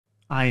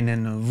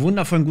Einen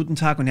wundervollen guten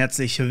Tag und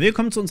herzlich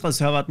willkommen zu unserer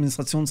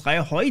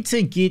Serveradministrationsreihe.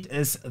 Heute geht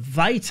es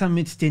weiter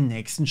mit den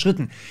nächsten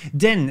Schritten.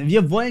 Denn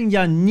wir wollen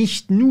ja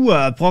nicht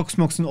nur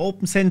Proxmox und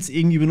OpnSense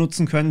irgendwie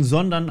benutzen können,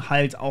 sondern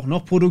halt auch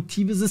noch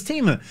produktive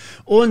Systeme.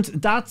 Und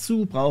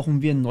dazu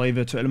brauchen wir neue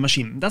virtuelle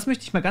Maschinen. Das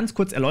möchte ich mal ganz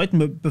kurz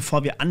erläutern,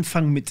 bevor wir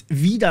anfangen mit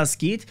wie das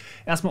geht.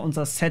 Erstmal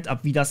unser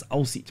Setup, wie das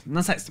aussieht.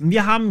 Das heißt,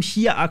 wir haben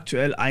hier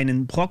aktuell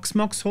einen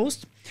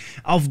Proxmox-Host.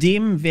 Auf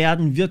dem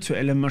werden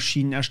virtuelle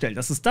Maschinen erstellt.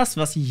 Das ist das,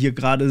 was ihr hier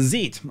gerade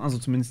seht. Also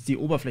zumindest die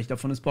Oberfläche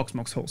davon ist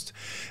Proxmox Host.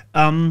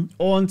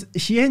 Und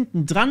hier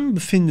hinten dran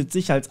befindet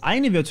sich als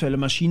eine virtuelle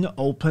Maschine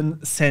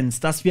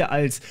OpnSense, das wir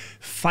als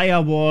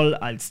Firewall,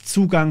 als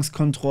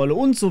Zugangskontrolle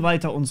und so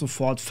weiter und so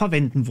fort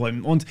verwenden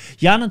wollen. Und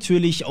ja,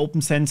 natürlich,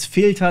 OpnSense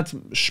filtert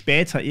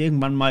später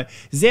irgendwann mal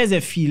sehr,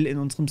 sehr viel in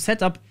unserem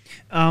Setup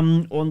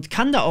und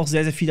kann da auch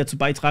sehr, sehr viel dazu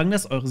beitragen,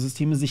 dass eure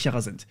Systeme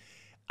sicherer sind.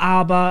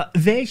 Aber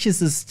welche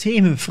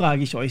Systeme,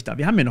 frage ich euch da?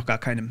 Wir haben ja noch gar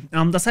keine.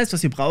 Das heißt,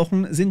 was wir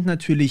brauchen, sind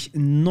natürlich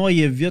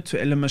neue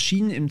virtuelle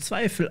Maschinen, im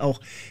Zweifel auch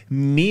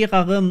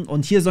mehrere.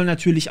 Und hier soll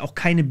natürlich auch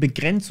keine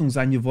Begrenzung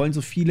sein. Wir wollen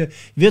so viele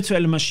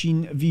virtuelle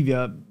Maschinen, wie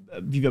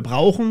wir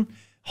brauchen,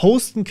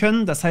 hosten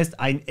können. Das heißt,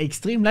 ein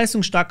extrem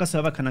leistungsstarker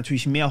Server kann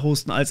natürlich mehr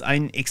hosten als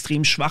ein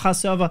extrem schwacher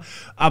Server.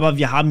 Aber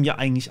wir haben ja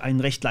eigentlich einen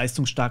recht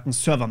leistungsstarken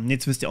Server. Und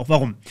jetzt wisst ihr auch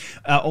warum.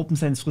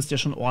 OpnSense frisst ja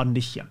schon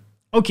ordentlich hier.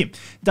 Okay,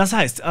 das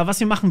heißt, was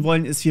wir machen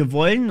wollen, ist, wir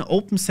wollen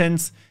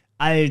OpnSense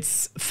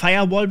als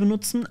Firewall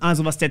benutzen.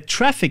 Also was der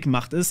Traffic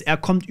macht, ist, er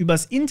kommt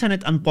übers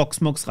Internet an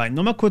Proxmox rein.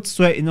 Nochmal kurz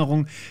zur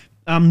Erinnerung,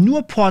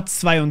 nur Port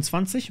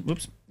 22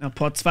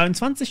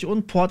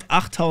 und Port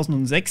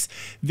 8006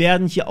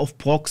 werden hier auf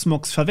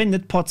Proxmox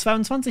verwendet. Port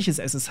 22 ist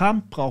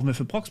SSH, brauchen wir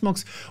für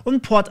Proxmox,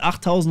 und Port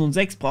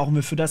 8006 brauchen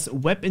wir für das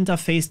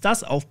Webinterface,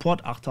 das auf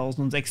Port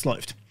 8006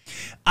 läuft.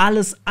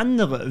 Alles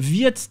andere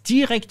wird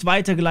direkt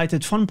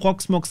weitergeleitet von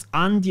Proxmox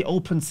an die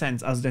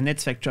OpnSense, also der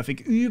Netzwerktraffic,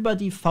 über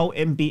die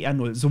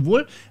VMBR0.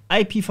 Sowohl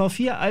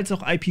IPv4 als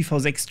auch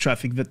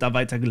IPv6-Traffic wird da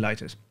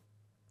weitergeleitet.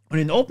 Und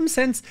in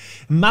OpnSense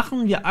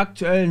machen wir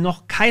aktuell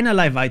noch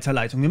keinerlei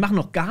Weiterleitung. Wir machen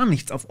noch gar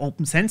nichts auf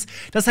OpnSense.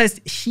 Das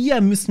heißt,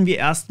 hier müssen wir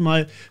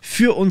erstmal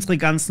für unsere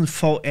ganzen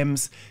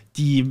VMs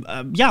die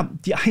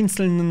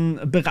einzelnen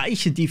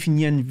Bereiche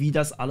definieren, wie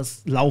das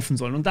alles laufen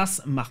soll. Und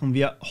das machen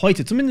wir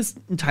heute, zumindest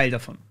ein Teil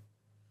davon.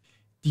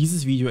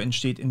 Dieses Video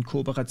entsteht in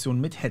Kooperation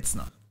mit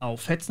Hetzner.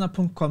 Auf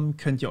hetzner.com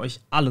könnt ihr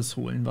euch alles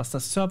holen, was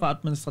das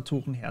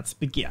Serveradministratorenherz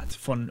begehrt.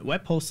 Von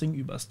Webhosting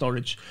über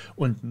Storage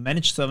und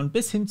Managed-Servern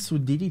bis hin zu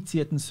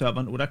dedizierten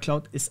Servern oder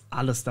Cloud ist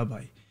alles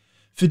dabei.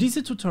 Für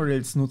diese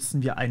Tutorials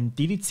nutzen wir einen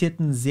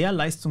dedizierten, sehr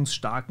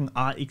leistungsstarken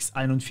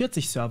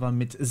AX41-Server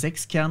mit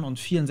 6 Kernen und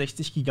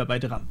 64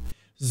 GB RAM.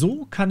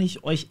 So kann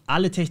ich euch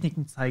alle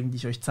Techniken zeigen, die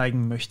ich euch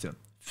zeigen möchte.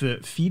 Für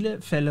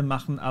viele Fälle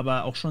machen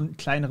aber auch schon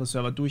kleinere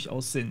Server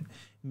durchaus Sinn.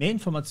 Mehr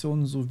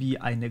Informationen sowie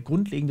eine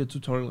grundlegende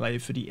Tutorialreihe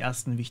für die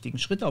ersten wichtigen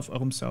Schritte auf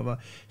eurem Server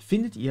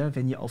findet ihr,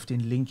 wenn ihr auf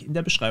den Link in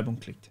der Beschreibung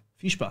klickt.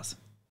 Viel Spaß!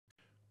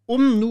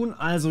 Um nun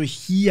also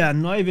hier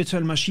neue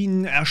virtuelle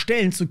Maschinen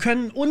erstellen zu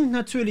können und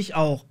natürlich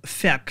auch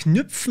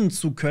verknüpfen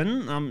zu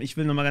können, ich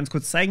will nochmal ganz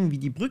kurz zeigen, wie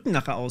die Brücken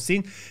nachher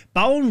aussehen,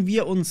 bauen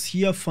wir uns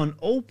hier von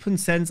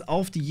OpnSense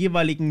auf die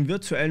jeweiligen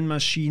virtuellen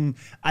Maschinen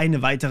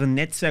eine weitere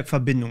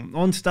Netzwerkverbindung.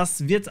 Und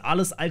das wird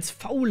alles als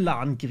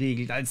VLAN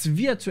geregelt, als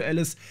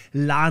virtuelles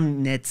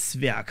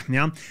LAN-Netzwerk.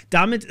 Ja?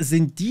 Damit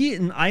sind die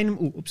in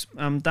einem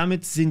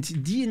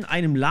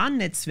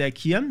LAN-Netzwerk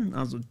hier,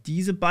 also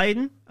diese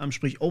beiden,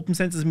 sprich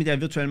OpnSense ist mit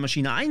der virtuellen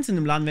Maschine 1 in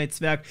einem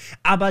LAN-Netzwerk,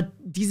 aber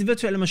diese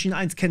virtuelle Maschine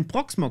 1 kennt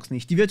Proxmox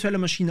nicht. Die virtuelle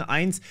Maschine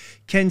 1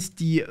 kennt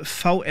die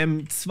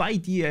VM2,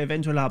 die ihr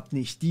eventuell habt,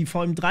 nicht, die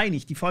VM3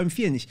 nicht, die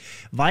VM4 nicht,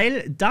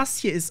 weil das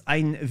hier ist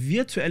ein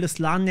virtuelles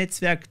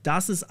LAN-Netzwerk,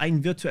 das ist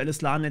ein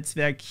virtuelles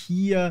LAN-Netzwerk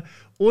hier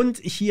und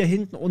hier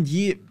hinten, und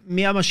je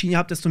mehr Maschinen ihr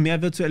habt, desto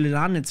mehr virtuelle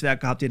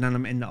LAN-Netzwerke habt ihr dann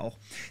am Ende auch.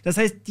 Das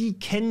heißt, die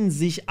kennen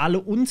sich alle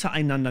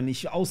untereinander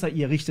nicht, außer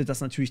ihr richtet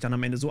das natürlich dann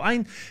am Ende so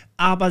ein,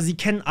 aber sie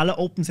kennen alle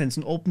OpnSense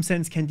und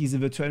OpnSense kennt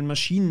diese virtuellen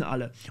Maschinen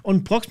alle.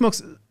 Und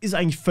Proxmox ist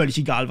eigentlich völlig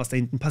egal, was da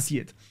hinten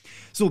passiert.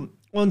 So,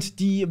 und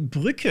die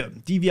Brücke,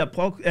 die wir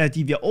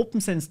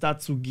OpnSense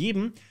dazu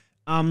geben,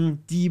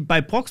 die bei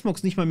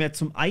Proxmox nicht mal mehr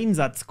zum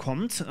Einsatz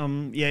kommt.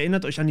 Ihr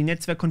erinnert euch an die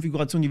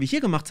Netzwerkkonfiguration, die wir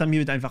hier gemacht haben. Hier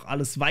wird einfach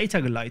alles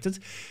weitergeleitet.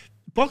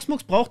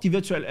 Proxmox braucht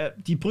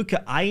die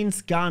Brücke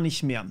 1 gar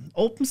nicht mehr.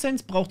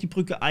 OpnSense braucht die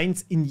Brücke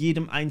 1 in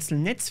jedem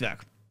einzelnen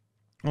Netzwerk.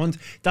 Und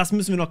das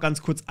müssen wir noch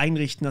ganz kurz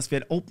einrichten, dass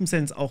wir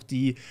OpnSense auch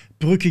die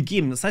Brücke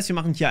geben. Das heißt, wir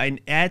machen hier ein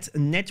Add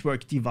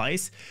Network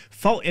Device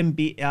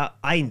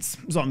VMBR1.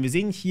 So, und wir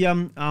sehen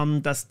hier,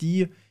 dass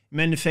die im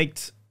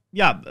Endeffekt,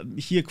 ja,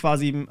 hier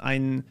quasi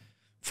ein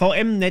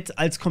VM-Net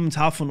als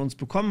Kommentar von uns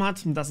bekommen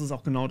hat. Und das ist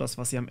auch genau das,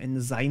 was sie am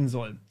Ende sein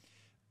soll.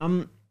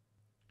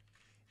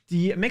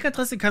 Die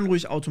MAC-Adresse kann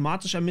ruhig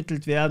automatisch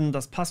ermittelt werden.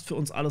 Das passt für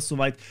uns alles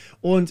soweit.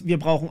 Und wir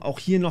brauchen auch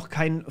hier noch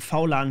keinen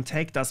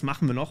VLAN-Tag. Das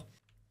machen wir noch.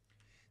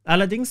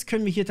 Allerdings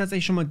können wir hier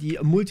tatsächlich schon mal die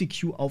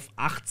Multi-Queue auf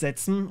 8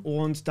 setzen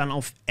und dann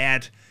auf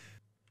Add.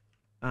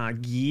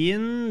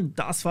 gehen.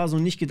 Das war so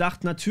nicht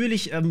gedacht.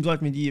 Natürlich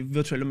sollten wir die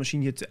virtuelle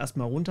Maschine hier zuerst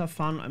mal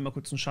runterfahren. Einmal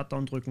kurz einen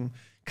Shutdown drücken.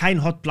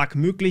 Kein Hotplug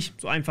möglich.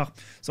 So einfach.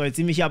 So, jetzt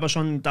sehen wir hier aber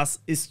schon,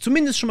 das ist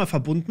zumindest schon mal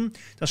verbunden.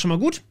 Das ist schon mal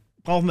gut.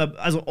 Brauchen wir,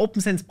 also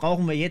OpnSense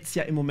brauchen wir jetzt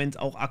ja im Moment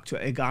auch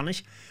aktuell gar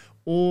nicht.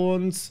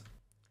 Und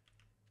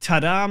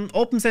tada,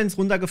 OpnSense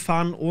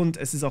runtergefahren und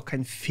es ist auch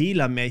kein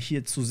Fehler mehr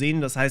hier zu sehen.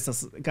 Das heißt,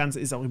 das Ganze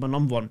ist auch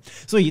übernommen worden.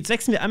 So, jetzt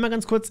wechseln wir einmal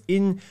ganz kurz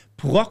in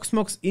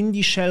Proxmox in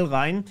die Shell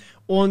rein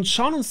und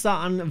schauen uns da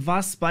an,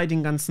 was bei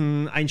den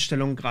ganzen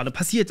Einstellungen gerade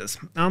passiert ist.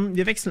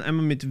 Wir wechseln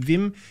einmal mit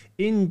Vim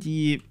in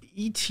die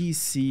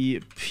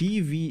etc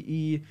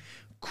pve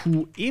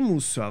qemu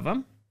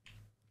Server.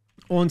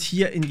 Und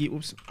hier in die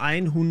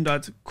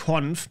 100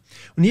 conf.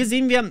 Und hier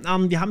sehen wir,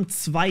 wir haben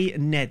zwei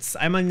Nets.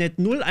 Einmal Net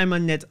 0, einmal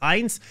Net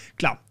 1.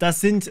 Klar,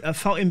 das sind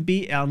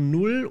VMBR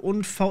 0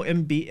 und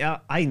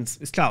VMBR 1.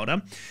 Ist klar,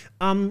 oder?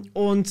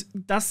 Und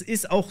das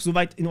ist auch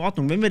soweit in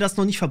Ordnung. Wenn wir das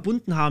noch nicht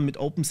verbunden haben mit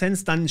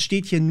OpnSense, dann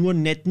steht hier nur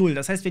Net 0.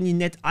 Das heißt, wenn ihr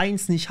Net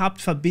 1 nicht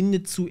habt,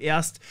 verbindet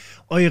zuerst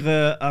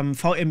eure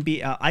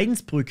VMBR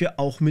 1 Brücke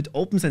auch mit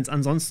OpnSense.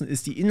 Ansonsten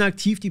ist die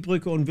inaktiv, die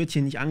Brücke, und wird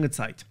hier nicht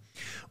angezeigt.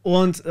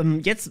 Und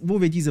jetzt,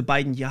 wo wir diese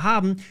beiden hier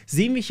haben,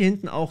 sehen wir hier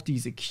hinten auch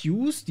diese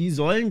Queues, die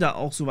sollen da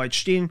auch soweit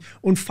stehen.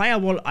 Und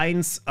Firewall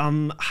 1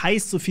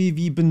 heißt so viel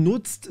wie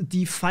benutzt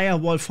die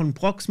Firewall von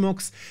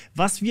Proxmox,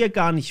 was wir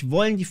gar nicht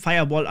wollen. Die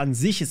Firewall an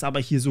sich ist aber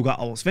hier sogar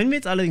aus. Wenn wir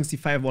jetzt allerdings die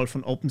Firewall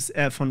von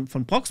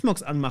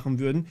Proxmox anmachen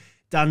würden,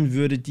 dann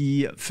würde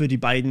die für die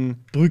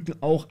beiden Brücken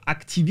auch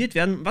aktiviert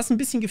werden, was ein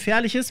bisschen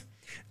gefährlich ist,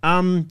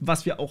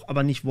 was wir auch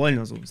aber nicht wollen.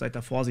 Also seid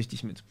da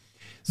vorsichtig mit.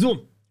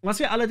 So. Was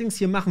wir allerdings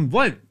hier machen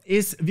wollen,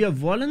 ist,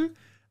 wir wollen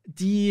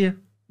die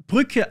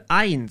Brücke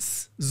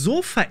 1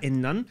 so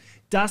verändern,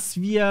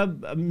 dass wir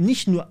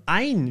nicht nur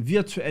ein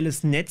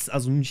virtuelles Netz,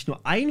 also nicht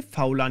nur ein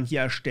VLAN hier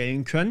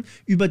erstellen können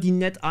über die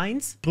Net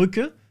 1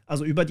 Brücke,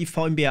 also über die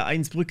VMBR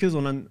 1 Brücke,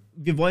 sondern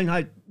wir wollen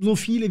halt so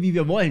viele, wie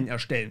wir wollen,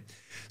 erstellen.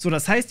 So,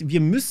 das heißt,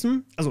 wir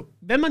müssen, also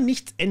wenn man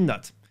nichts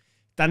ändert,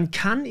 dann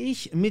kann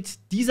ich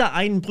mit dieser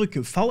einen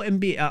Brücke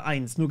VMBR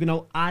 1 nur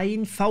genau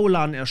ein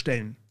VLAN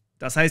erstellen.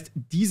 Das heißt,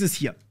 dieses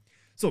hier.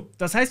 So,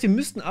 das heißt, wir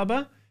müssten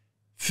aber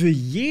für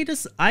jede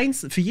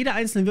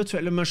einzelne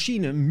virtuelle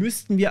Maschine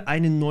müssten wir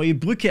eine neue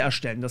Brücke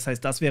erstellen. Das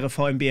heißt, das wäre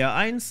VMBR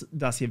 1,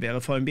 das hier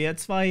wäre VMBR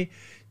 2,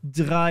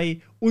 3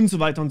 und so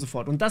weiter und so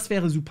fort. Und das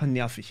wäre super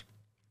nervig.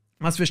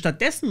 Was wir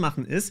stattdessen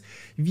machen ist,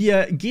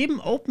 wir geben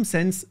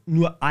OpnSense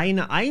nur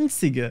eine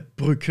einzige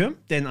Brücke,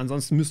 denn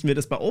ansonsten müssen wir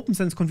das bei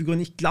OpnSense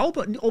konfigurieren. Ich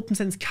glaube,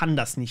 OpnSense kann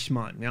das nicht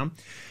mal, ja.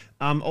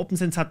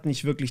 OpnSense hat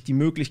nicht wirklich die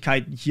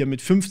Möglichkeit, hier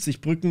mit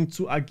 50 Brücken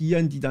zu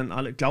agieren, die dann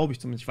alle, glaube ich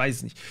zumindest, ich weiß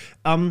es nicht.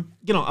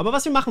 Genau, aber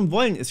was wir machen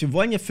wollen, ist, wir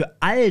wollen ja für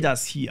all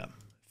das hier,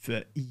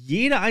 für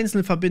jede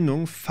einzelne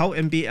Verbindung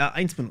VMBR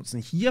 1 benutzen.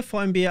 Hier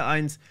VMBR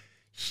 1,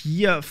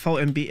 hier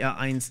VMBR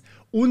 1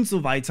 und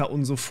so weiter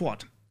und so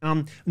fort.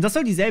 Und das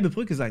soll dieselbe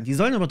Brücke sein. Die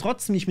sollen aber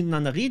trotzdem nicht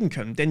miteinander reden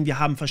können, denn wir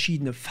haben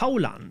verschiedene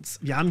VLANs.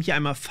 Wir haben hier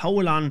einmal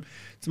VLAN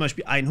zum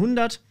Beispiel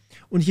 100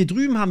 und hier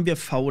drüben haben wir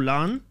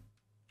VLAN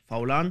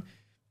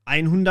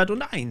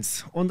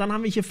 101 und dann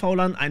haben wir hier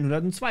VLAN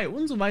 102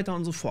 und so weiter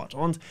und so fort.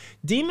 Und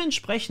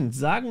dementsprechend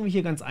sagen wir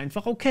hier ganz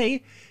einfach,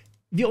 okay,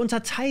 wir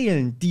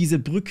unterteilen diese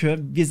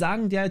Brücke, wir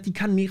sagen der, die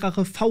kann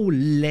mehrere VLANs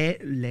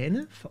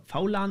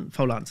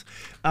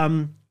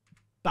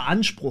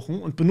beanspruchen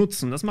und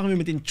benutzen. Das machen wir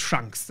mit den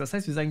Trunks. Das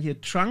heißt, wir sagen hier,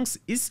 Trunks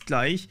ist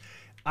gleich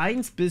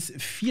 1 bis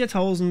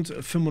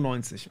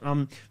 4095.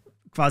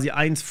 Quasi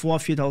 1 vor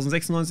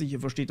 4096,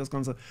 ihr versteht das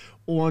Ganze.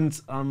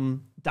 Und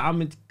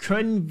damit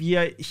können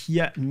wir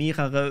hier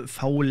mehrere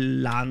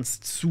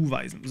VLANs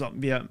zuweisen. So,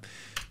 wir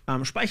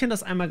speichern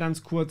das einmal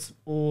ganz kurz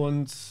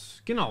und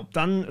genau,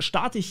 dann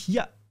starte ich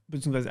hier,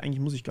 beziehungsweise eigentlich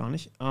muss ich gar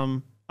nicht,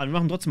 aber wir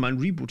machen trotzdem mal einen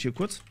Reboot hier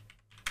kurz.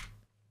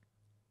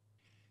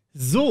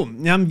 So,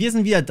 wir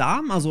sind wieder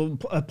da, also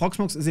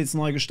Proxmox ist jetzt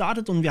neu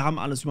gestartet und wir haben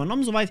alles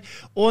übernommen soweit.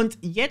 Und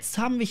jetzt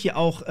haben wir hier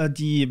auch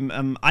die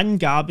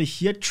Angabe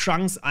hier,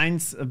 Trunks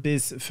 1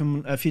 bis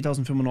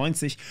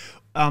 4095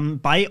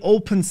 bei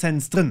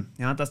OpnSense drin.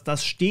 Ja,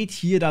 das steht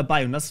hier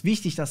dabei und das ist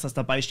wichtig, dass das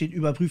dabei steht.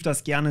 Überprüft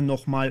das gerne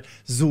nochmal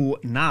so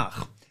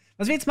nach.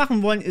 Was wir jetzt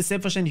machen wollen, ist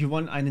selbstverständlich, wir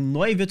wollen eine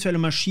neue virtuelle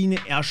Maschine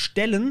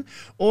erstellen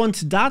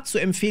und dazu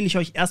empfehle ich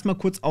euch erstmal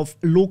kurz auf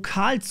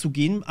Lokal zu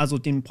gehen, also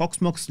den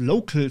Proxmox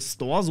Local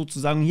Store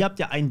sozusagen. Hier habt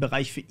ihr einen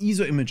Bereich für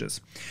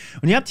ISO-Images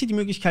und ihr habt hier die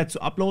Möglichkeit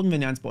zu uploaden,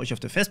 wenn ihr eins bei euch auf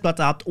der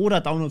Festplatte habt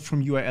oder Download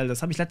from URL.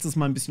 Das habe ich letztes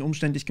Mal ein bisschen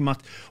umständlich gemacht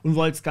und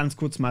wollte es ganz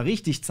kurz mal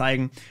richtig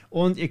zeigen.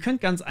 Und ihr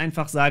könnt ganz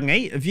einfach sagen,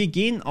 hey, wir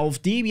gehen auf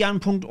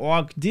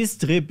debian.org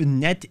distrib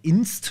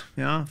netinst,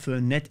 ja, für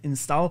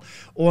netinstall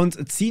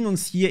und ziehen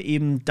uns hier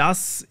eben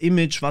das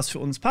Image, was für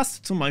uns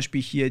passt, zum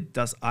Beispiel hier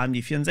das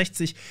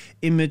AMD64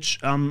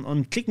 Image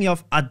und klicken hier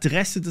auf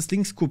Adresse des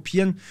Links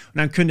kopieren und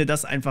dann könnt ihr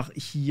das einfach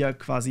hier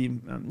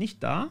quasi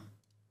nicht da,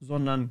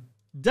 sondern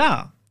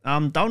da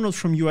Download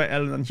from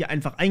URL und dann hier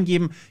einfach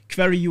eingeben,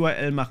 Query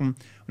URL machen und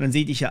dann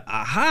seht ihr hier,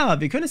 aha,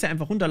 wir können es ja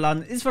einfach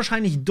runterladen. Ist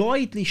wahrscheinlich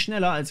deutlich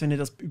schneller, als wenn ihr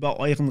das über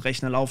euren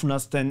Rechner laufen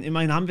lasst, denn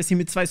immerhin haben wir es hier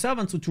mit 2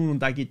 Servern zu tun und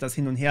da geht das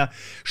Hin und Her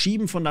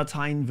Schieben von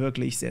Dateien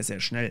wirklich sehr,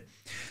 sehr schnell.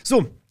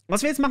 So,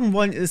 was wir jetzt machen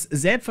wollen, ist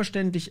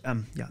selbstverständlich,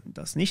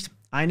 das nicht,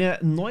 eine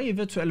neue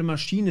virtuelle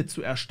Maschine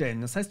zu erstellen.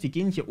 Das heißt, wir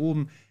gehen hier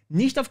oben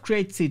nicht auf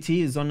Create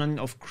CT, sondern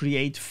auf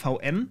Create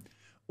VM.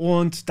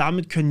 Und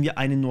damit können wir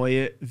eine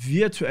neue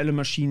virtuelle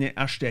Maschine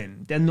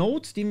erstellen. Der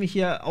Node, den wir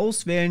hier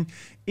auswählen,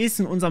 ist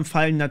in unserem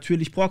Fall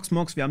natürlich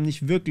Proxmox. Wir haben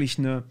nicht wirklich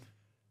eine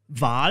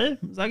Wahl,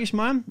 sage ich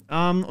mal.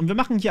 Und wir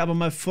machen hier aber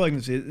mal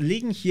Folgendes. Wir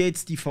legen hier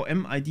jetzt die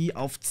VM-ID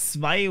auf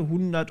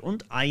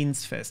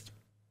 201 fest.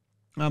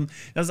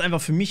 Das ist einfach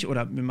für mich,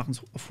 oder wir machen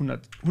es auf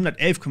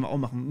 111 können wir auch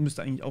machen,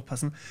 müsste eigentlich auch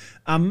passen,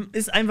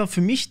 ist einfach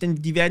für mich,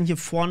 denn die werden hier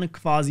vorne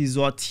quasi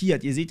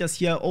sortiert. Ihr seht das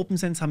hier,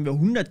 OpnSense haben wir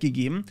 100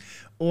 gegeben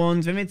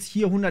und wenn wir jetzt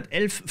hier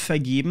 111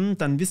 vergeben,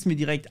 dann wissen wir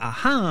direkt,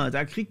 aha,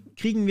 da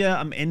kriegen wir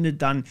am Ende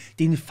dann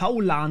den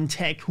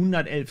VLAN-Tag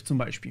 111 zum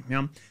Beispiel,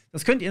 ja.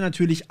 Das könnt ihr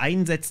natürlich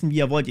einsetzen, wie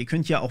ihr wollt. Ihr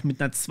könnt ja auch mit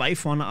einer 2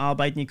 vorne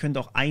arbeiten, ihr könnt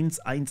auch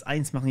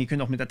 111 machen, ihr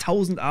könnt auch mit der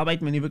 1000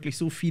 arbeiten, wenn ihr wirklich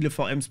so viele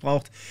VMs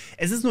braucht.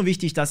 Es ist nur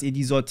wichtig, dass ihr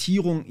die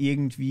Sortierung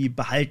irgendwie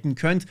behalten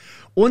könnt.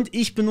 Und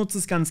ich benutze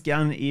es ganz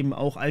gerne eben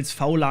auch als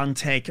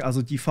VLAN-Tag,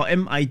 also die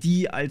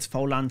VM-ID als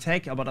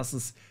VLAN-Tag, aber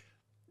das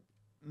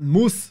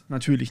muss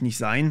natürlich nicht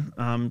sein.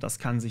 Das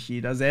kann sich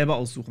jeder selber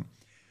aussuchen.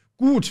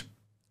 Gut,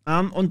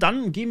 und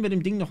dann geben wir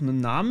dem Ding noch einen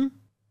Namen.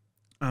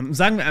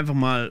 Sagen wir einfach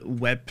mal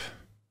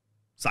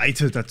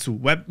Webseite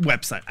dazu,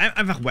 Website,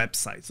 einfach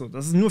Website. So,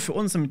 das ist nur für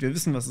uns, damit wir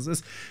wissen, was es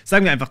ist.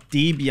 Sagen wir einfach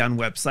Debian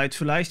Website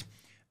vielleicht.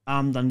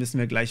 Dann wissen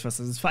wir gleich, was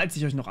das ist, falls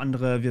ich euch noch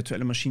andere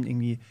virtuelle Maschinen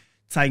irgendwie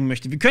zeigen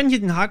möchte. Wir können hier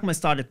den Haken bei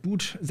Started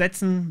Boot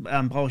setzen,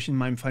 brauche ich in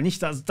meinem Fall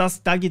nicht.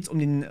 Da geht es um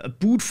den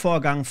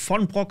Bootvorgang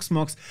von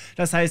Proxmox.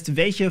 Das heißt,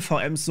 welche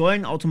VMs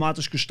sollen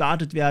automatisch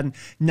gestartet werden,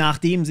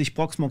 nachdem sich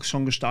Proxmox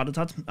schon gestartet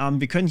hat.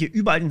 Wir können hier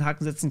überall den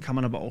Haken setzen, kann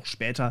man aber auch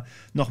später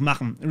noch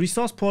machen.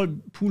 Resource Pool,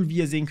 wie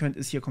ihr sehen könnt,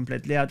 ist hier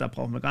komplett leer, da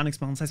brauchen wir gar nichts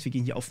machen. Das heißt, wir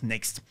gehen hier auf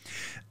Next.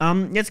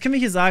 Jetzt können wir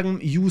hier sagen,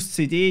 Use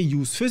CD,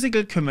 Use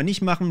Physical, können wir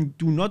nicht machen.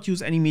 Do not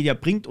use any media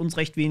bringt uns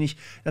recht wenig.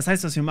 Das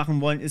heißt, was wir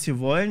machen wollen, ist, wir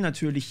wollen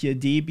natürlich hier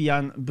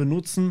Debian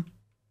benutzen.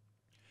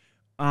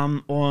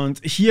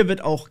 Und hier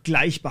wird auch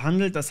gleich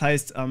behandelt. Das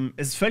heißt,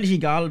 es ist völlig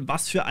egal,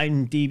 was für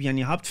einen Debian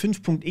ihr habt.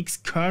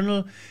 5.x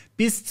Kernel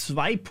bis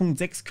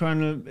 2.6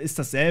 Kernel ist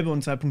dasselbe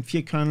und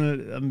 2.4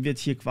 Kernel wird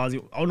hier quasi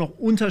auch noch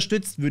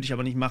unterstützt, würde ich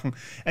aber nicht machen.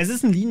 Es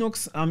ist ein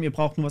Linux, ihr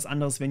braucht nur was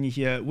anderes, wenn ihr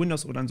hier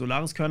Windows oder ein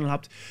Solaris Kernel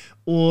habt.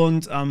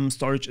 Und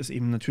Storage ist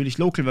eben natürlich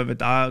local, weil wir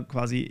da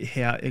quasi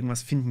her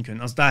irgendwas finden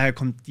können. Also daher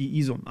kommt die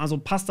ISO. Also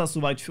passt das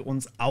soweit für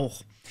uns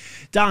auch.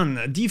 Dann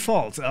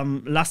Default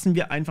lassen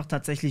wir einfach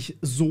tatsächlich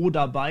so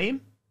dabei.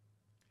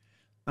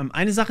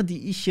 Eine Sache,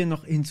 die ich hier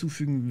noch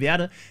hinzufügen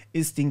werde,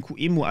 ist den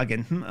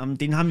QEMU-Agenten.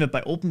 Den haben wir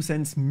bei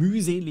OpnSense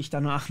mühselig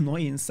danach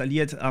neu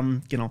installiert.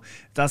 Genau,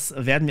 das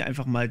werden wir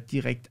einfach mal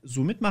direkt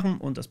so mitmachen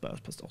und das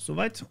passt auch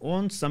soweit.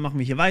 Und dann machen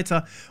wir hier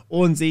weiter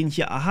und sehen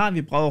hier, aha,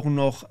 wir brauchen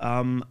noch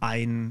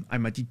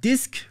einmal die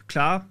Disk,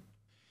 klar.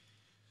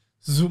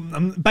 So,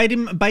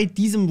 bei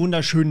diesem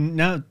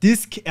wunderschönen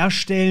Disk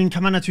erstellen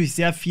kann man natürlich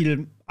sehr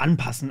viel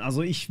anpassen.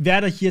 Also ich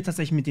werde hier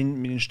tatsächlich mit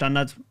den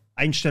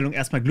Standard-Einstellungen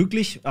erstmal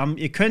glücklich.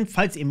 Ihr könnt,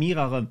 falls ihr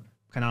mehrere,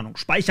 keine Ahnung,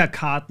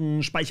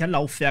 Speicherkarten,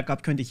 Speicherlaufwerke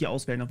habt, könnt ihr hier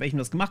auswählen, auf welchem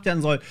das gemacht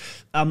werden soll.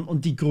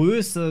 Und die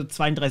Größe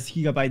 32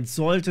 GB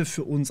sollte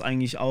für uns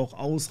eigentlich auch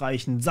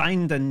ausreichend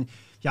sein, denn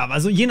ja,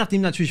 also je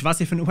nachdem natürlich, was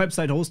ihr für eine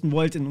Website hosten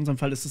wollt. In unserem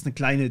Fall ist das eine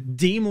kleine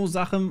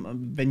Demo-Sache,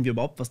 wenn wir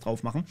überhaupt was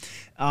drauf machen.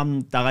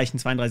 Da reichen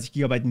 32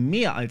 GB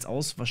mehr als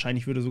aus.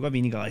 Wahrscheinlich würde sogar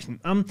weniger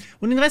reichen.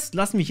 Und den Rest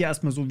lassen wir hier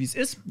erstmal so, wie es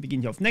ist. Wir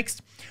gehen hier auf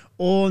Next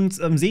und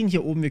sehen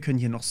hier oben, wir können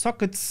hier noch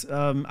Sockets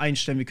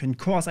einstellen. Wir können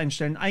Cores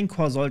einstellen. Ein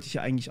Core sollte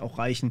hier eigentlich auch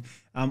reichen.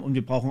 Und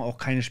wir brauchen auch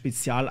keine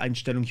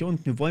Spezialeinstellung hier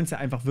unten. Wir wollen es ja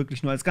einfach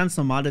wirklich nur als ganz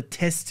normale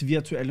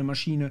Test-virtuelle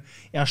Maschine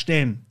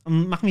erstellen.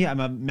 Machen wir hier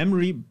einmal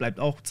Memory,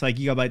 bleibt auch 2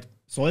 GB.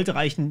 Sollte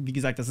reichen, wie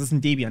gesagt, das ist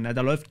ein Debian,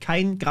 da läuft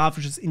kein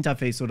grafisches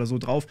Interface oder so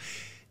drauf.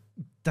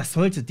 Das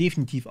sollte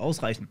definitiv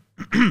ausreichen.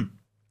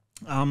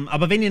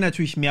 Aber wenn ihr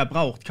natürlich mehr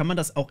braucht, kann man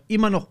das auch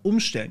immer noch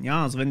umstellen.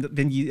 Ja, also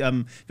wenn die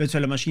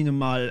virtuelle Maschine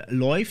mal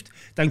läuft,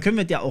 dann können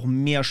wir der auch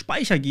mehr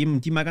Speicher geben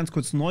und die mal ganz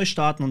kurz neu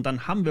starten und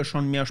dann haben wir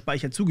schon mehr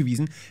Speicher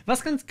zugewiesen.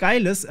 Was ganz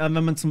geil ist,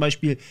 wenn man zum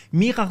Beispiel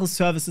mehrere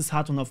Services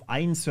hat und auf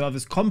einen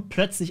Service kommt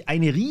plötzlich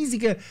eine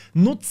riesige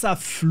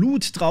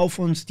Nutzerflut drauf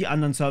und die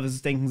anderen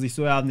Services denken sich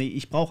so, ja, nee,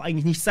 ich brauche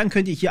eigentlich nichts. Dann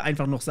könnt ihr hier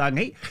einfach noch sagen,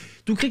 hey,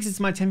 du kriegst jetzt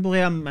mal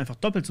temporär einfach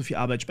doppelt so viel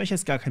Arbeit. Speicher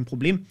ist gar kein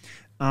Problem.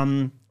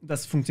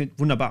 Das funktioniert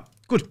wunderbar.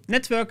 Gut,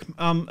 Network,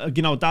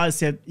 genau, da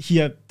ist ja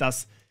hier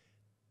das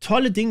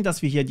tolle Ding,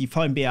 dass wir hier die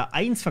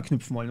VMBR1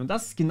 verknüpfen wollen. Und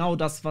das ist genau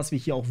das, was wir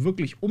hier auch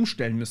wirklich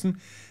umstellen müssen.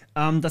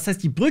 Das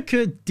heißt, die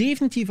Brücke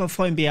definitiv auf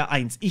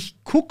VMBR1.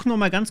 Ich gucke noch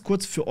mal ganz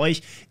kurz für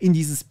euch in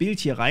dieses Bild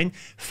hier rein.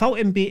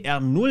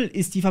 VMBR0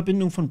 ist die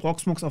Verbindung von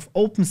Proxmox auf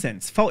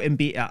OpnSense.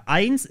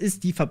 VMBR1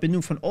 ist die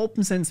Verbindung von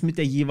OpnSense mit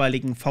der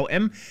jeweiligen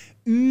VM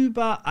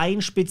über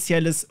ein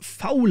spezielles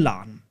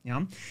VLAN.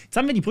 Ja? Jetzt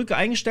haben wir die Brücke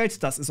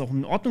eingestellt, das ist auch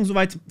in Ordnung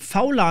soweit.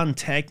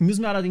 VLAN-Tag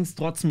müssen wir allerdings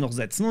trotzdem noch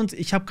setzen und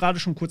ich habe gerade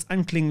schon kurz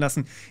anklingen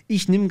lassen,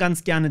 ich nehme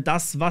ganz gerne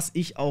das, was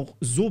ich auch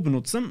so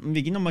benutze.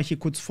 Wir gehen nochmal hier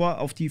kurz vor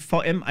auf die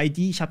VM-ID.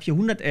 Ich habe hier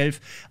 111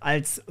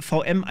 als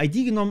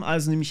VM-ID genommen,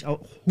 also nehme ich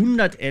auch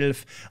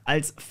 111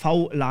 als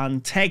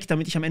VLAN-Tag,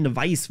 damit ich am Ende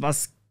weiß,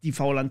 was die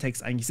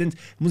VLAN-Tags eigentlich sind.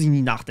 Muss ich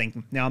nie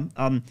nachdenken. Ja?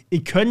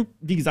 Ihr könnt,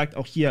 wie gesagt,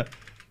 auch hier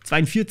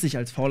 42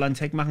 als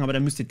VLAN-Tag machen, aber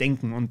da müsst ihr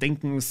denken. Und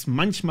denken ist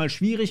manchmal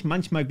schwierig,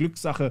 manchmal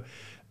Glückssache.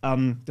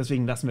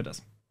 Deswegen lassen wir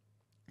das.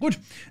 Gut.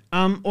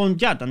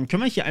 Und ja, dann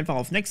können wir hier einfach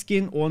auf Next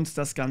gehen und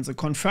das Ganze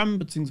confirmen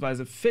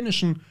bzw.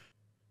 finishen.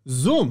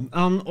 So,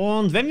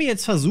 und wenn wir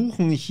jetzt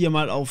versuchen, hier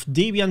mal auf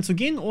Debian zu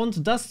gehen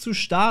und das zu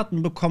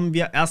starten, bekommen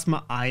wir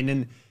erstmal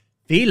einen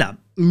Fehler.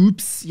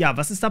 Ups, ja,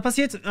 was ist da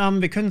passiert?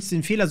 Wir können uns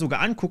den Fehler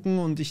sogar angucken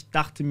und ich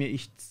dachte mir,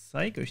 ich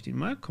zeige euch den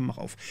mal. Komm, mach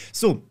auf.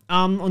 So,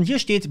 und hier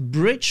steht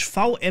Bridge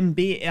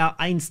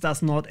VMBR1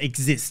 does not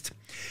exist.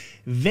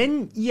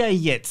 Wenn ihr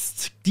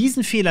jetzt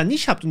diesen Fehler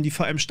nicht habt und die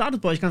VM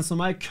startet bei euch ganz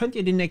normal, könnt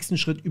ihr den nächsten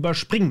Schritt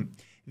überspringen.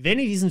 Wenn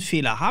ihr diesen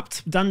Fehler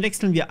habt, dann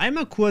wechseln wir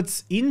einmal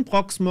kurz in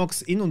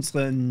Proxmox in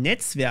unsere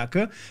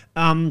Netzwerke.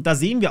 Da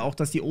sehen wir auch,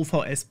 dass die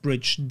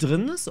OVS-Bridge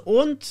drin ist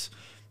und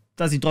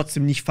dass sie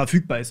trotzdem nicht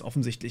verfügbar ist,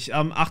 offensichtlich.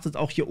 Achtet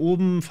auch hier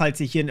oben,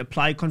 falls ihr hier ein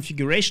Apply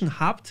Configuration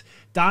habt,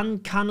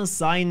 dann kann es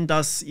sein,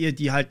 dass ihr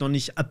die halt noch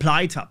nicht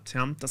applied habt.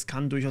 Ja? Das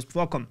kann durchaus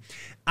vorkommen.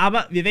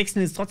 Aber wir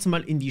wechseln jetzt trotzdem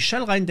mal in die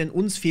Shell rein, denn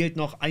uns fehlt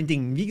noch ein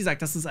Ding. Wie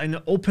gesagt, das ist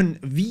eine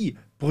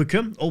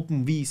OpenV-Brücke,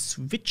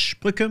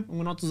 OpenV-Switch-Brücke, um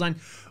genau zu sein.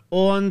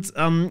 Und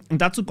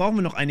dazu brauchen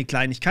wir noch eine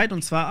Kleinigkeit,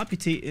 und zwar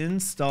apt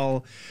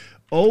install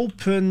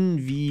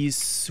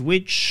OpenVSwitch.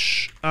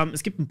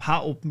 Es gibt ein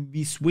paar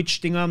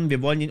OpenVSwitch-Dinger.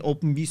 Wir wollen den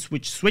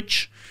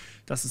OpenVSwitch-Switch.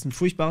 Das ist ein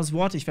furchtbares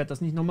Wort. Ich werde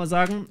das nicht nochmal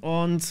sagen.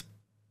 Und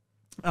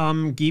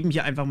geben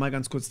hier einfach mal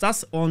ganz kurz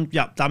das. Und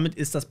ja, damit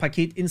ist das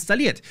Paket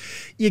installiert.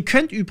 Ihr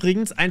könnt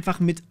übrigens einfach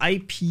mit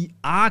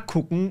IPA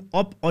gucken,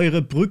 ob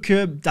eure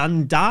Brücke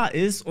dann da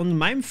ist. Und in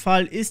meinem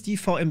Fall ist die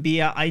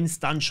VMBR1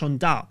 dann schon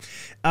da.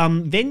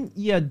 Wenn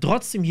ihr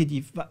trotzdem hier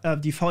die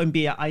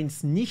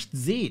VMBR1 nicht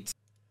seht,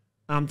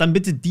 dann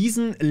bitte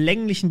diesen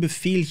länglichen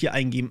Befehl hier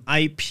eingeben.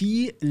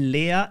 IP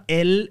leer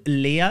L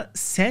leer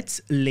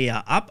set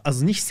leer up.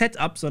 Also nicht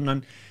Setup,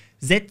 sondern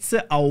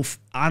setze auf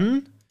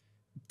an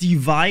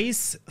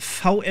Device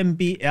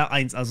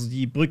VMBR1, also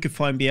die Brücke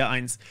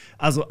VMBR1.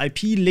 Also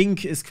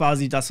IP-Link ist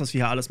quasi das, was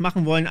wir hier alles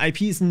machen wollen.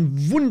 IP ist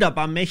ein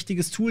wunderbar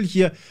mächtiges Tool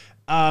hier.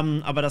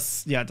 Aber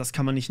das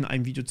kann man nicht in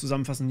einem Video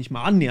zusammenfassen, nicht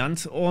mal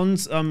annähernd.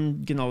 Und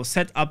genau,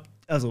 Setup,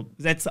 also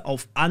setze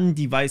auf an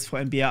Device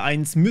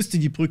VMBR1, müsste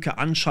die Brücke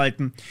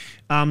anschalten.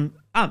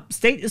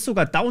 State ist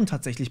sogar down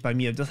tatsächlich bei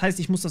mir. Das heißt,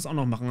 ich muss das auch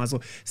noch machen. Also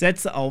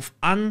setze auf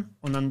an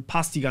und dann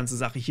passt die ganze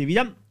Sache hier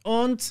wieder.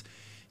 Und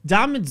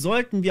damit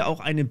sollten wir auch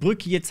eine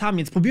Brücke jetzt haben.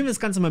 Jetzt probieren wir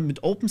das Ganze mal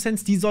mit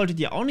OpnSense. Die solltet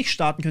ihr auch nicht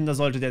starten können. Da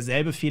sollte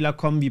derselbe Fehler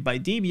kommen wie bei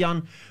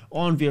Debian.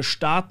 Und wir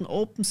starten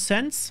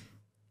OpnSense.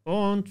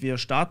 Wir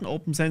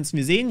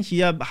sehen,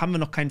 hier haben wir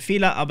noch keinen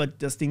Fehler, aber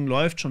das Ding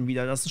läuft schon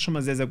wieder. Das ist schon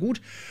mal sehr, sehr gut.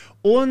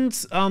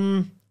 Und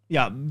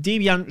ja,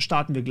 Debian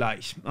starten wir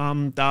gleich.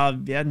 Da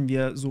werden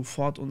wir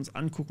sofort uns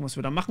angucken, was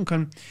wir da machen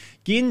können.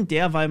 Gehen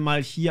derweil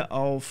mal hier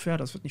auf, ja,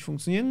 das wird nicht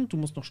funktionieren. Du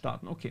musst noch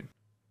starten, okay.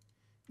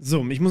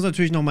 So, ich muss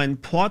natürlich noch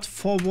meinen Port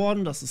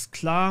forwarden, das ist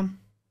klar.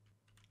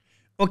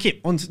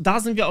 Okay, und da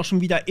sind wir auch schon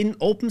wieder in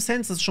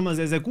OpnSense, das ist schon mal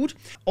sehr, sehr gut.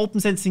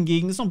 OpnSense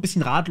hingegen ist noch ein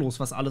bisschen ratlos,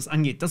 was alles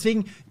angeht.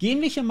 Deswegen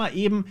gehen wir hier mal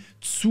eben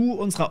zu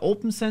unserer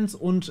OpnSense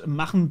und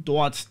machen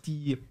dort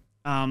die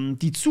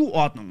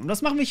Zuordnung. Und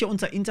das machen wir hier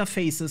unter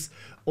Interfaces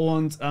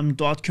und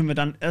dort können wir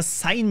dann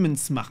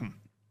Assignments machen.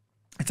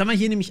 Jetzt haben wir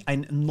hier nämlich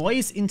ein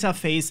neues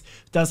Interface,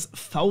 das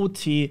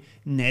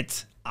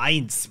VT-Net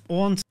 1.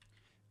 Und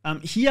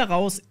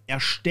hieraus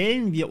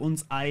erstellen wir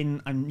uns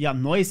ein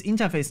neues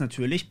Interface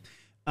natürlich.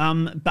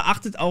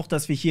 Beachtet auch,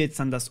 dass wir hier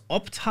jetzt dann das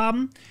Opt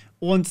haben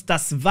und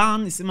das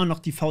Warn ist immer noch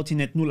die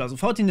VT-Net 0. Also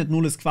VT-Net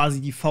 0 ist quasi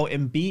die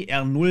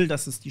VMBR 0,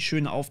 das ist die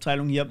schöne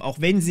Aufteilung hier,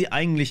 auch wenn sie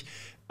eigentlich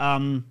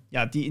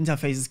die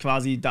Interfaces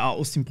quasi da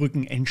aus den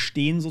Brücken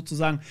entstehen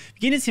sozusagen. Wir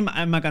gehen jetzt hier mal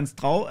einmal ganz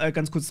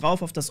kurz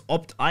drauf auf das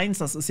Opt 1,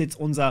 das ist jetzt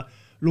unser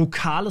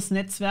lokales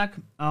Netzwerk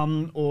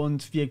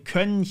und wir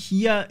können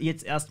hier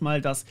jetzt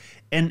erstmal das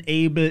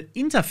Enable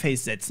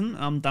Interface setzen.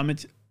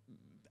 Damit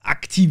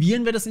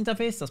aktivieren wir das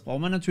Interface, das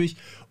brauchen wir natürlich.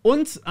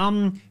 Und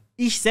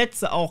ich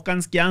setze auch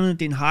ganz gerne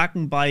den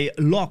Haken bei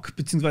Log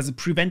bzw.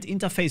 Prevent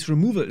Interface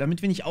Removal,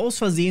 damit wir nicht aus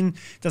Versehen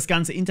das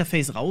ganze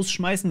Interface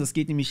rausschmeißen. Das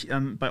geht nämlich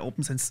bei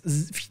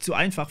OpnSense viel zu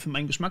einfach für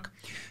meinen Geschmack.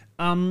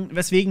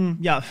 Weswegen,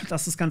 ja,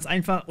 das ist ganz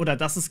einfach, oder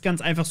das ist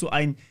ganz einfach so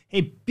ein,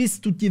 hey,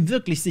 bist du dir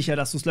wirklich sicher,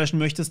 dass du es löschen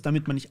möchtest,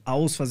 damit man nicht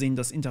aus Versehen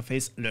das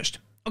Interface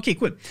löscht. Okay,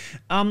 cool.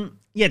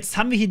 Jetzt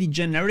haben wir hier die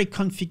Generic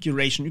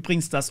Configuration.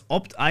 Übrigens, das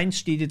Opt 1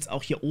 steht jetzt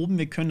auch hier oben.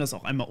 Wir können das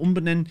auch einmal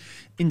umbenennen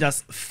in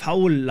das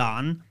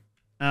VLAN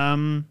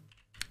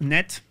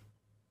Net.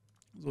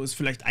 So ist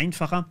vielleicht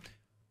einfacher.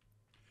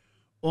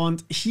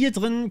 Und hier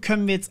drin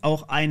können wir jetzt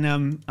auch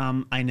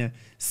eine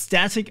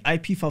Static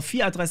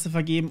IPv4-Adresse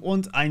vergeben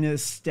und eine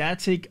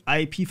Static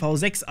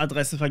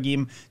IPv6-Adresse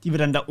vergeben, die wir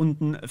dann da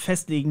unten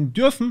festlegen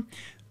dürfen.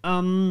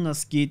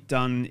 Das geht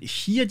dann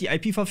hier. Die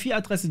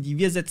IPv4-Adresse, die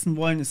wir setzen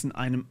wollen, ist in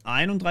einem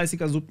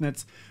 31er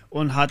Subnetz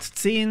und hat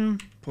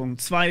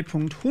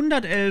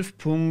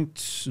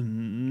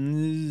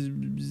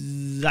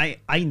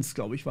 10.2.111.1,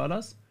 glaube ich, war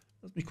das.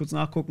 Lass mich kurz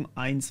nachgucken.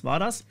 1 war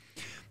das.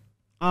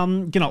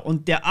 Genau,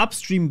 und der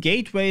Upstream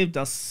Gateway,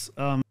 das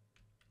können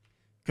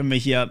wir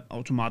hier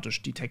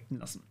automatisch detekten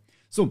lassen.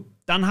 So,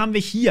 dann haben wir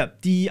hier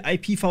die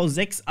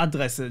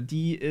IPv6-Adresse.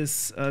 Die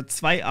ist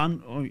 2A,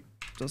 oh,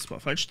 das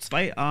war falsch,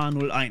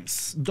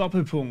 2A01,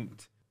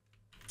 Doppelpunkt.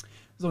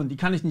 So, und die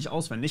kann ich nicht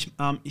auswendig.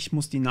 Ich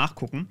muss die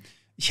nachgucken.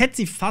 Ich hätte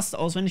sie fast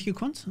auswendig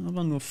gekonnt,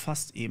 aber nur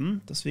fast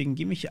eben. Deswegen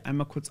gehen wir hier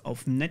einmal kurz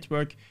auf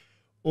Network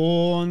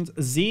und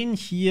sehen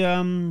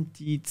hier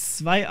die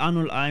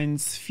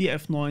 2A01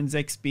 4F9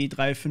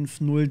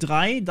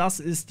 6B3503. Das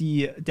ist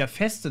der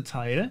feste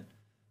Teil.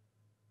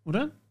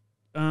 Oder?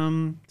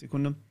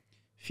 Sekunde.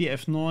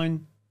 4F9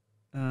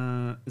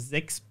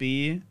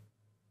 6B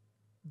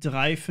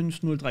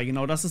 3503.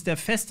 Genau, das ist der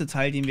feste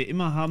Teil, den wir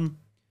immer haben.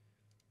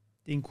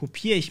 Den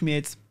kopiere ich mir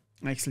jetzt.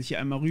 Wechsle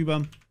hier einmal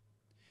rüber.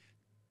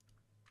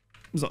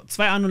 So,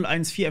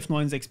 2A01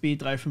 4F9 6B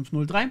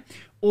 3503.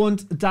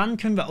 Und dann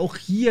können wir auch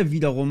hier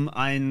wiederum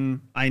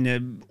eine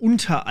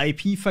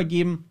Unter-IP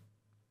vergeben.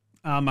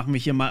 Machen wir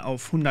hier mal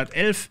auf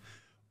 111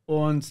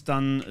 und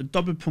dann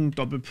Doppelpunkt,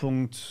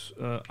 Doppelpunkt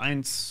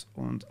 1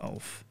 und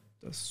auf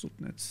das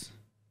Subnetz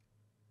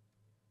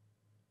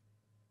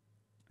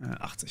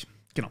 80.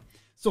 Genau.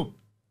 So,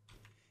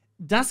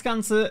 das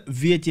Ganze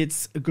wird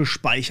jetzt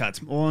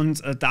gespeichert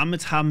und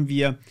damit haben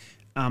wir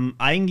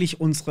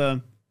eigentlich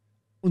unser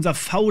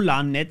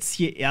VLAN-Netz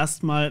hier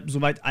erstmal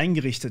soweit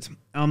eingerichtet.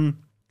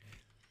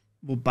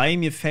 Wobei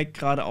mir fällt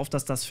gerade auf,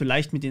 dass das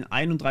vielleicht mit den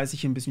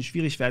 31 hier ein bisschen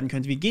schwierig werden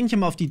könnte. Wir gehen hier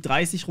mal auf die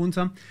 30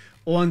 runter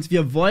und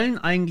wir wollen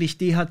eigentlich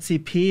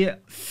DHCP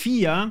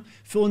 4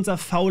 für unser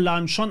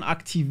VLAN schon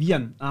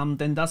aktivieren,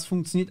 denn das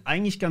funktioniert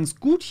eigentlich ganz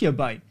gut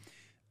hierbei.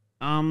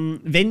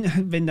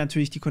 Wenn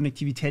natürlich die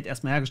Konnektivität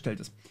erstmal hergestellt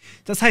ist.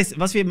 Das heißt,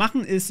 was wir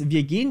machen ist,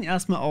 wir gehen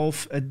erstmal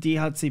auf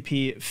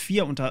DHCP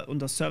 4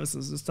 unter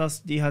Services ist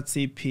das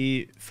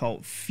DHCP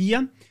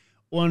V4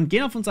 und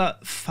gehen auf unser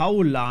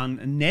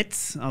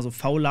VLAN-Netz, also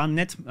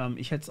VLAN-Net.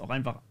 Ich hätte es auch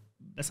einfach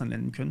besser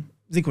nennen können.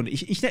 Sekunde,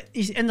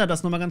 ich ändere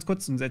das nochmal ganz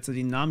kurz und setze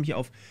den Namen hier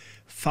auf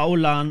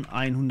VLAN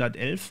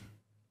 111.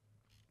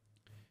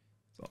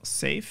 So,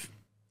 Save.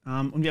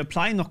 Und wir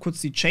applyen noch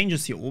kurz die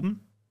Changes hier oben.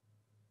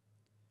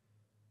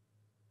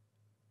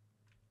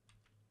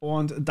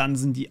 Und dann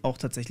sind die auch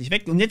tatsächlich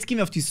weg. Und jetzt gehen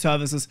wir auf die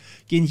Services,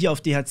 gehen hier auf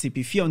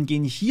DHCP4 und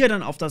gehen hier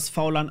dann auf das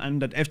VLAN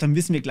 111. Dann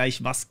wissen wir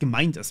gleich, was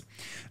gemeint ist.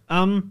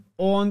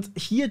 Und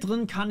hier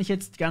drin kann ich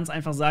jetzt ganz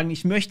einfach sagen,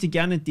 ich möchte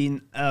gerne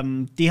den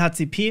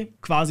DHCP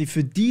quasi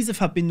für diese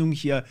Verbindung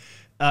hier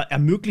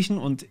ermöglichen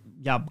und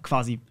ja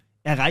quasi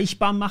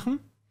erreichbar machen.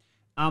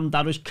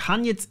 Dadurch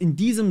kann jetzt in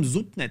diesem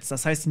Subnetz,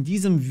 das heißt in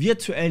diesem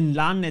virtuellen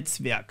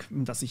LAN-Netzwerk,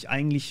 das ich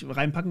eigentlich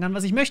reinpacken kann,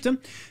 was ich möchte,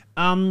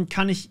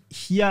 kann ich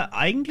hier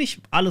eigentlich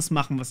alles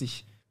machen,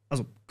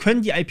 also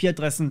können die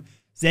IP-Adressen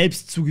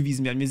selbst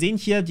zugewiesen werden. Wir sehen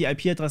hier die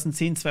IP-Adressen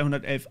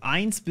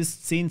 10.211.1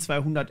 bis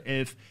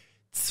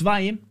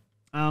 10.211.2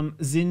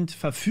 sind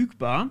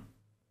verfügbar.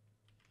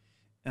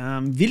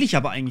 Will ich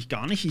aber eigentlich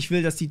gar nicht. Ich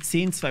will, dass die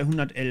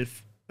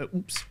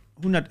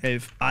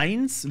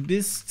 111.1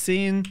 bis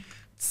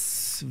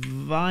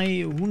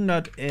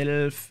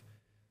 10.211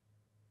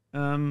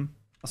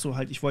 achso,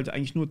 halt, ich wollte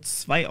eigentlich nur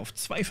 2 auf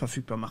 2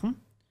 verfügbar machen.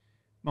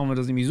 Machen wir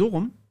das nämlich so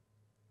rum.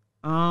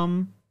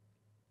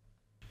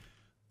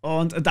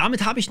 Und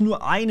damit habe ich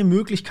nur eine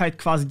Möglichkeit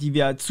quasi, die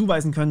wir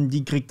zuweisen können.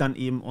 Die kriegt dann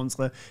eben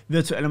unsere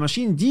virtuelle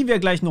Maschine, die wir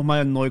gleich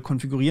nochmal neu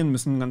konfigurieren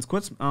müssen, ganz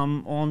kurz.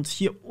 Und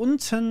hier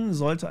unten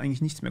sollte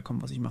eigentlich nichts mehr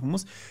kommen, was ich machen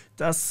muss.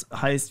 Das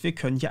heißt, wir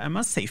können hier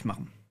einmal Save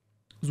machen.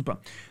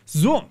 Super.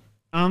 So,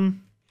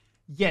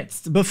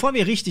 jetzt, bevor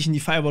wir richtig in die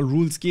Firewall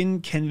Rules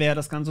gehen, kennen wir ja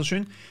das Ganze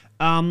schön.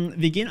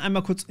 Wir gehen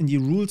einmal kurz in die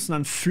Rules und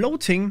dann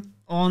Floating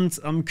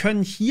und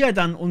können hier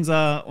dann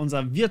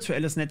unser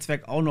virtuelles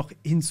Netzwerk auch noch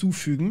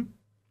hinzufügen.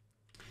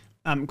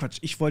 Quatsch,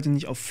 ich wollte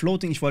nicht auf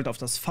Floating, ich wollte auf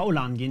das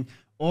VLAN gehen.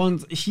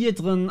 Und hier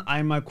drin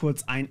einmal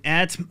kurz ein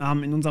Add.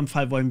 In unserem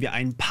Fall wollen wir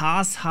ein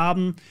Pass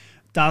haben,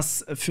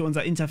 das für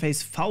unser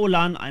Interface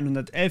VLAN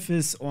 111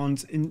 ist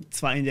und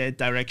zwar in der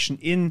Direction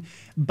in.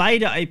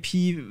 Beide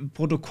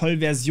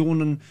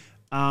IP-Protokollversionen.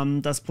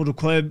 Das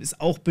Protokoll ist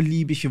auch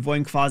beliebig. Wir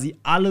wollen quasi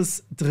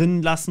alles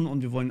drin lassen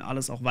und wir wollen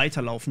alles auch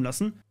weiterlaufen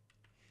lassen.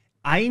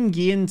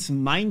 Eingehend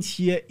meint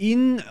hier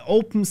in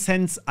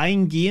OpnSense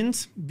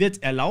eingehend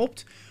wird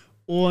erlaubt.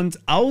 Und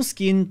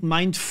ausgehend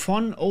meint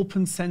von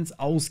OpnSense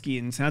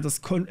ausgehend. Ja,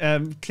 das klären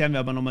wir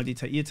aber nochmal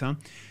detaillierter.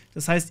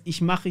 Das heißt, ich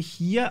mache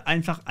hier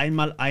einfach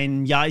einmal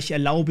ja, ich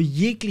erlaube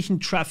jeglichen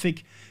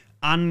Traffic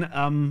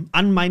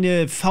an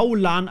meine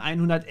VLAN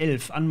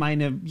 111, an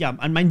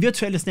mein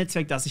virtuelles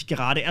Netzwerk, das ich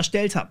gerade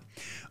erstellt habe.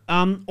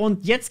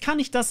 Und jetzt kann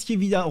ich das hier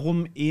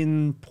wiederum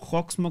in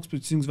Proxmox,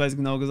 beziehungsweise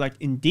genau gesagt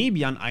in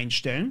Debian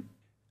einstellen.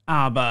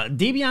 Aber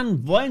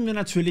Debian wollen wir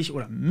natürlich,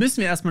 oder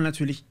müssen wir erstmal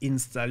natürlich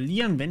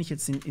installieren. Wenn ich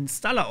jetzt den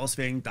Installer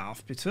auswählen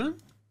darf, bitte.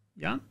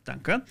 Ja,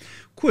 danke.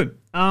 Cool.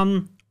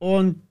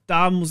 Und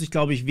da muss ich,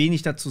 glaube ich,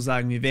 wenig dazu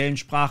sagen. Wir wählen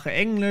Sprache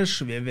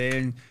Englisch, wir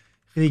wählen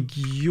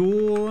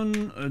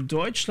Region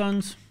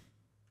Deutschland.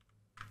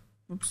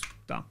 Ups,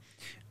 da.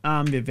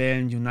 Wir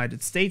wählen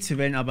United States, wir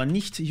wählen aber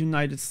nicht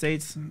United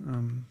States,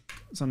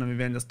 sondern wir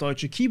wählen das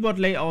deutsche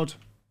Keyboard-Layout.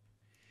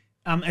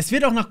 Es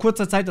wird auch nach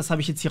kurzer Zeit, das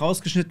habe ich jetzt hier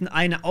rausgeschnitten,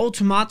 eine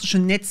automatische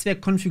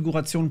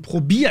Netzwerkkonfiguration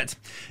probiert.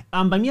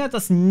 Bei mir hat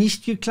das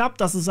nicht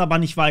geklappt, das ist aber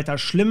nicht weiter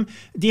schlimm.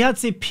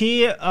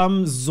 DHCP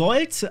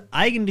sollte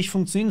eigentlich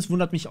funktionieren, es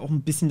wundert mich auch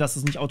ein bisschen, dass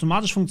es nicht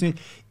automatisch funktioniert,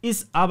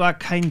 ist aber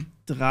kein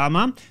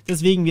Drama.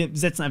 Deswegen, wir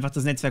setzen einfach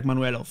das Netzwerk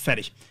manuell auf.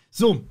 Fertig.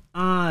 So,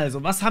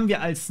 also, was haben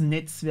wir als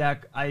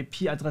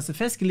Netzwerk-IP-Adresse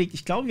festgelegt?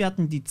 Ich glaube, wir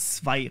hatten die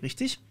 2,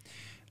 richtig?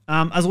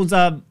 Also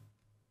unsere...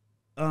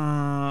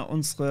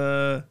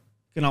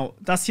 Genau,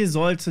 das hier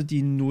sollte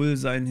die 0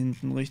 sein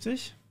hinten,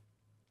 richtig?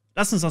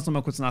 Lass uns das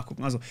nochmal kurz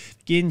nachgucken. Also,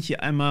 wir gehen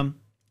hier einmal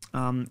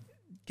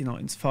genau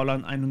ins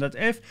VLAN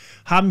 111,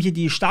 haben hier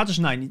die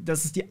statische, nein,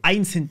 das ist die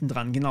 1 hinten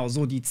dran, genau,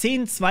 so die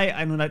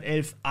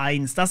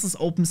 10.2.111.1, das ist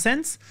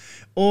OpnSense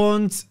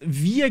und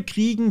wir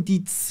kriegen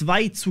die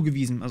 2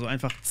 zugewiesen, also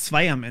einfach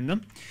 2 am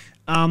Ende.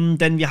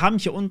 Denn wir haben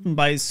hier unten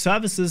bei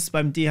Services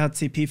beim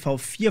DHCP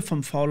v4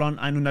 vom VLAN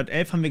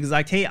 111 haben wir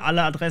gesagt, hey,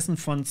 alle Adressen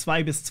von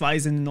 2 bis 2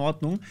 sind in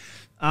Ordnung.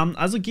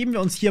 Also geben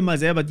wir uns hier mal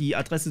selber die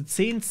Adresse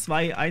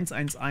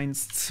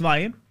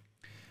 10.2.1.1.1.2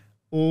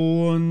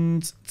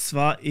 und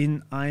zwar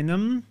in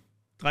einem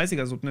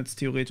 30er Subnetz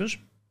theoretisch.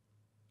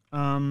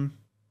 Passt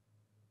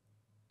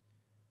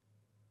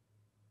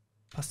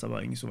aber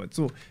eigentlich soweit.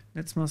 So,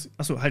 Netzmaske,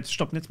 achso, halt,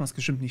 stopp,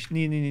 Netzmaske stimmt nicht.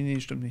 Nee,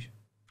 stimmt nicht.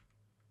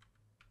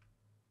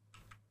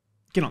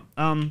 Genau,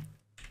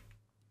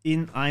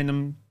 in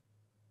einem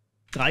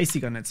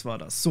 30er-Netz war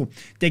das. So,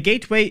 der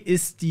Gateway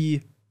ist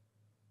die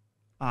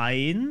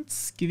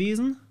 1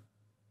 gewesen.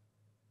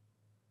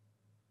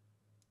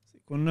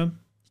 Sekunde.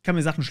 Ich kann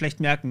mir Sachen schlecht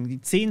merken. Die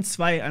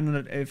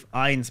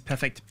 10.2.111.1,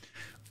 perfekt.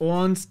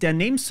 Und der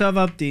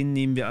Name-Server, den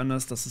nehmen wir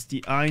anders. Das ist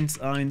die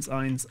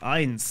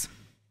 1111.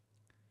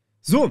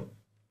 So.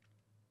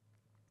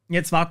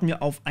 Jetzt warten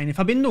wir auf eine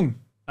Verbindung,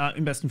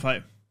 im besten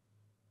Fall.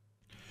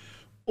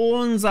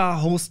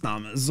 Unser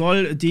Hostname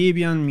soll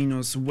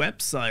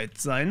Debian-Website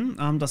sein.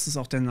 Das ist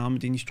auch der Name,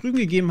 den ich drüben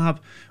gegeben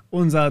habe.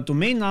 Unser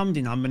Domainnamen,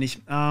 den haben wir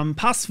nicht.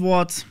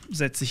 Passwort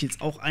setze ich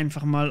jetzt auch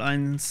einfach mal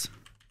eins.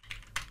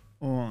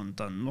 Und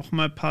dann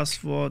nochmal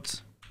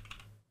Passwort.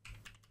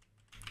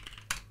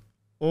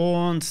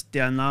 Und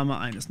der Name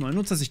eines neuen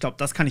Nutzers. Ich glaube,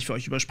 das kann ich für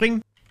euch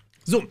überspringen.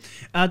 So,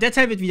 der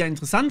Teil wird wieder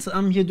interessant.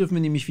 Hier dürfen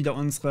wir nämlich wieder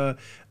unsere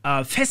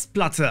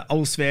Festplatte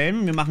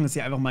auswählen. Wir machen es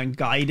hier einfach mal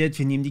guided.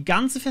 Wir nehmen die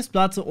ganze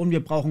Festplatte und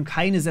wir brauchen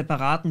keine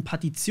separaten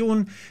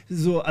Partitionen.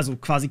 So, also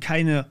quasi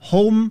keine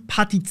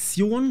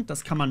Home-Partition.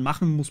 Das kann man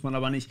machen, muss man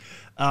aber nicht.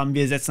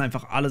 Wir setzen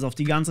einfach alles auf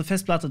die ganze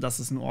Festplatte. Das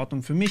ist in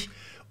Ordnung für mich.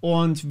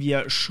 Und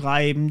wir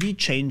schreiben die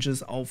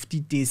Changes auf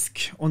die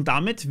Disk. Und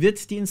damit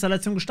wird die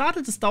Installation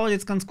gestartet. Das dauert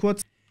jetzt ganz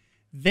kurz.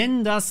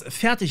 Wenn das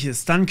fertig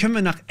ist, dann können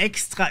wir nach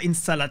extra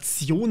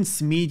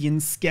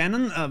Installationsmedien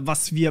scannen,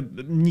 was wir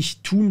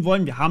nicht tun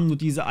wollen. Wir haben nur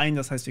diese einen,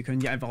 das heißt, wir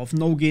können hier einfach auf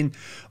No gehen.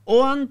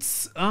 Und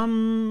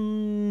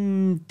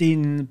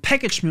den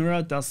Package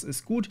Mirror, das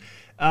ist gut.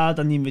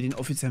 Dann nehmen wir den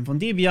offiziellen von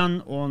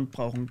Debian und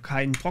brauchen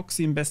keinen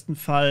Proxy im besten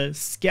Fall.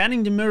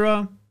 Scanning the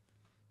Mirror,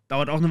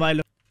 dauert auch eine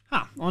Weile.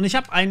 Und ich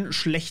habe einen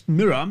schlechten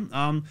Mirror.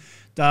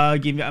 Da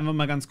gehen wir einfach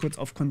mal ganz kurz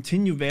auf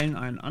Continue, wählen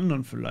einen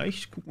anderen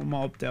vielleicht. Gucken wir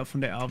mal, ob der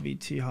von der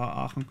RWTH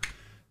Aachen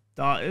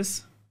da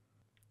ist.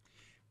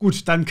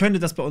 Gut, dann könnte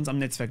das bei uns am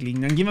Netzwerk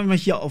liegen. Dann gehen wir mal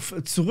hier auf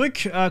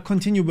Zurück,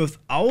 Continue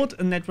without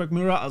a Network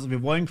Mirror. Also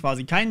wir wollen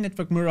quasi keinen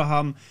Network Mirror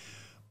haben.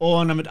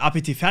 Und damit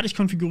APT fertig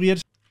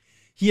konfiguriert.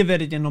 Hier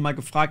werdet ihr nochmal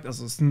gefragt,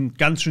 also es ist ein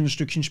ganz schönes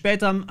Stückchen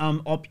später,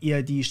 ob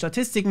ihr die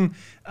Statistiken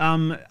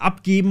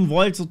abgeben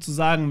wollt,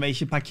 sozusagen,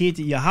 welche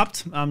Pakete ihr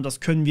habt. Das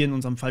können wir in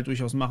unserem Fall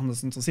durchaus machen,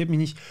 das interessiert mich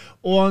nicht.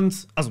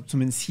 Und, also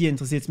zumindest hier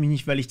interessiert es mich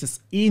nicht, weil ich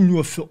das eh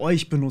nur für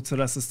euch benutze,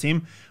 das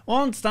System.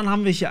 Und dann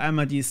haben wir hier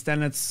einmal die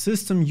Standard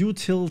System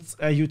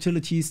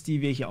Utilities,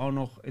 die wir hier auch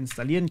noch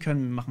installieren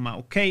können. Wir machen mal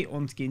OK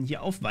und gehen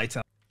hier auf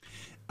Weiter.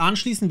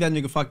 Anschließend werden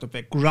wir gefragt, ob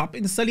wir Grub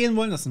installieren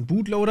wollen. Das ist ein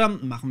Bootloader.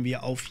 Machen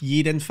wir auf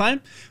jeden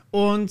Fall.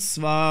 Und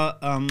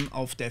zwar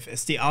auf Dev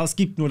SDA. Es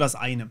gibt nur das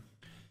eine.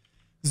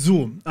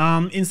 So,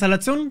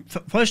 Installation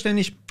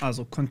vollständig.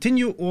 Also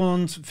Continue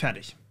und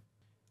fertig.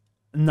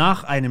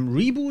 Nach einem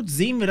Reboot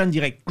sehen wir dann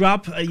direkt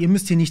Grub. Ihr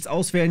müsst hier nichts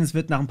auswählen. Es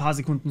wird nach ein paar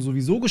Sekunden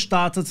sowieso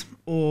gestartet.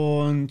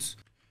 Und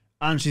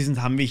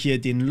anschließend haben wir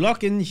hier den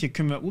Login. Hier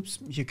können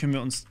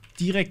wir uns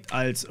direkt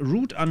als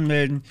Root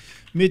anmelden.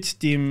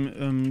 mit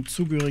dem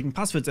zugehörigen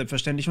Passwort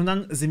selbstverständlich und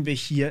dann sind wir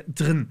hier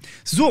drin.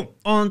 So,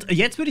 und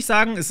jetzt würde ich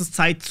sagen, es ist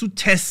Zeit zu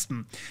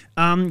testen.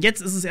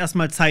 Jetzt ist es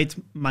erstmal Zeit,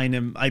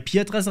 meine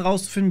IP-Adresse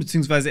rauszufinden,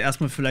 beziehungsweise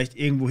erstmal vielleicht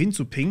irgendwo hin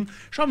zu pingen.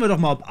 Schauen wir doch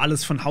mal, ob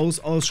alles von Haus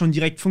aus schon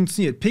direkt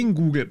funktioniert. Ping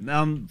Google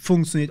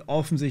funktioniert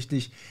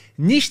offensichtlich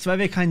nicht, weil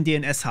wir keinen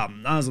DNS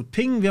haben. Also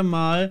pingen wir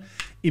mal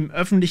im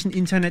öffentlichen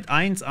Internet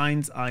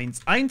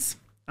 1111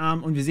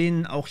 und wir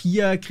sehen, auch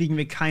hier kriegen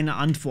wir keine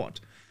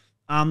Antwort.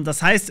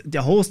 Das heißt,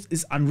 der Host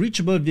ist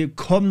unreachable, wir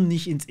kommen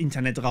nicht ins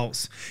Internet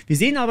raus. Wir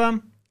sehen aber,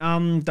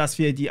 dass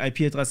wir die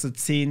IP-Adresse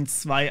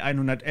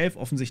 10.2.111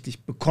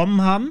 offensichtlich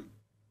bekommen haben.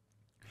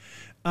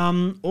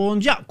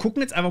 Und ja,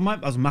 gucken jetzt einfach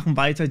mal, also machen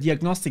weiter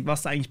Diagnostik,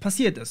 was da eigentlich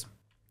passiert ist.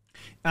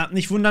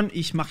 Nicht wundern,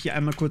 ich mache hier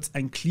einmal kurz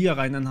ein Clear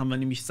rein, dann haben wir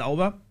nämlich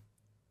sauber.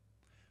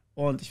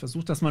 Und ich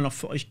versuche das mal noch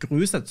für euch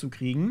größer zu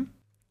kriegen.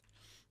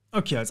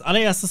 Okay, als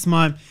allererstes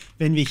mal,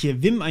 wenn wir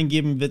hier Vim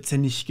eingeben, wird es ja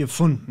nicht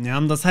gefunden. Ja?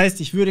 Das heißt,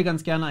 ich würde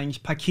ganz gerne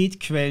eigentlich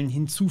Paketquellen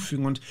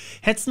hinzufügen. Und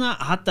Hetzner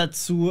hat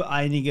dazu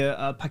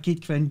einige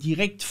Paketquellen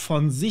direkt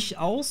von sich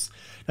aus.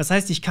 Das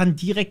heißt, ich kann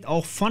direkt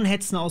auch von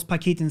Hetzner aus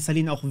Pakete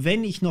installieren, auch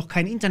wenn ich noch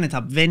kein Internet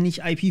habe, wenn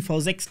ich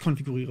IPv6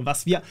 konfiguriere,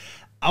 was wir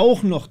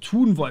auch noch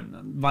tun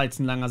wollen. War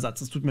jetzt ein langer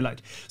Satz, es tut mir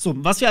leid. So,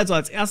 was wir also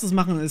als erstes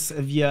machen, ist,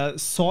 wir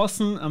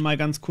sourcen mal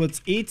ganz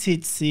kurz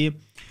etc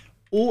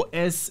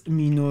os-release,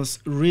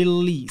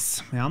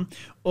 ja,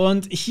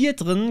 und hier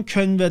drin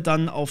können wir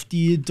dann auf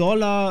die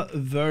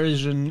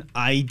 $version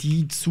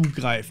ID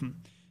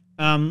zugreifen.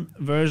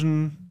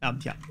 Version,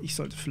 ja, ich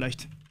sollte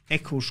vielleicht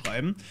Echo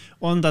schreiben,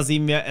 und da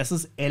sehen wir, es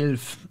ist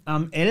 11.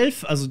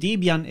 11, also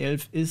Debian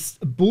 11 ist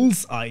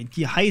Bullseye,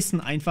 die heißen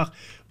einfach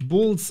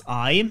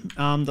Bullseye,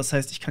 das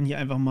heißt, ich kann hier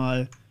einfach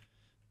mal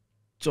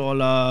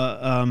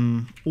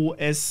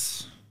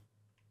 $os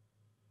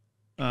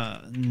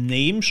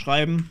Name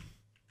schreiben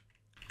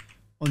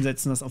und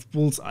setzen das auf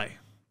Bullseye.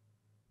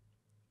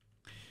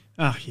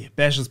 Ach je,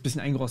 Bash ist ein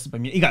bisschen eingerostet bei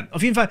mir. Egal,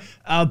 auf jeden Fall,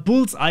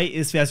 Bullseye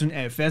ist Version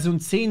 11. Version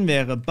 10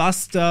 wäre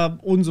Buster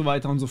und so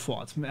weiter und so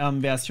fort.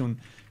 Version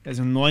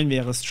 9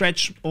 wäre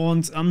Stretch.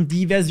 Und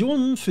die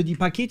Versionen für die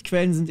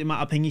Paketquellen sind immer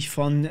abhängig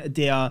von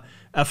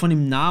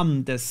dem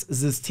Namen des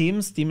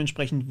Systems.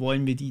 Dementsprechend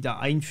wollen wir die da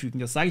einfügen.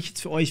 Das sage ich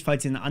jetzt für euch,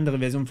 falls ihr eine andere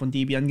Version von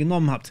Debian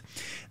genommen habt.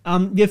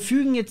 Wir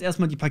fügen jetzt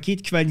erstmal die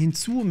Paketquellen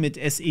hinzu mit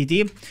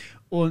SED.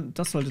 Und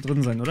das sollte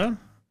drin sein, oder?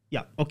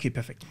 Ja, okay,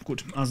 perfekt.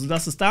 Gut, also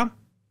das ist da.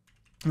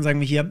 Dann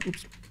sagen wir hier,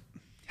 ups,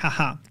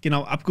 haha,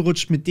 genau,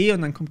 abgerutscht mit D und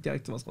dann kommt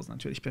direkt sowas raus,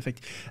 natürlich,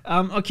 perfekt.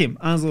 Okay,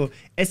 also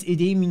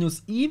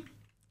SED-I,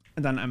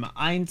 dann einmal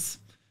 1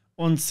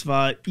 und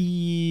zwar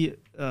I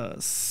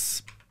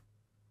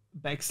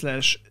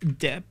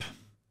 /deb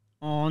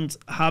und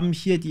haben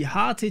hier die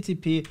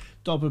HTTP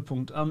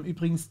Doppelpunkt.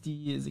 Übrigens,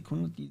 die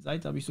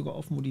Seite habe ich sogar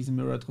offen, wo diese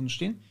Mirror drin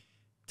stehen.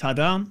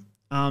 Tada!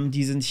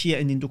 Die sind hier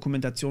in den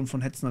Dokumentationen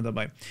von Hetzner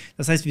dabei.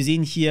 Das heißt, wir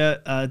sehen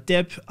hier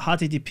deb,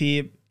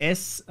 http,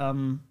 s,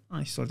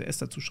 ich sollte s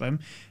dazu schreiben,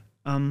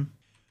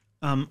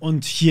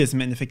 und hier ist im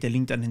Endeffekt der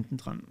Link dann hinten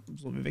dran.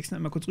 So, wir wechseln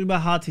einmal kurz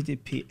rüber,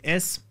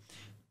 https,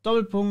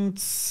 Doppelpunkt, /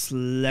 jetzt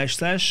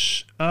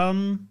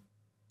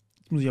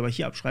muss ich aber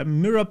hier abschreiben,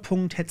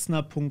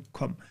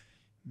 mirror.hetzner.com,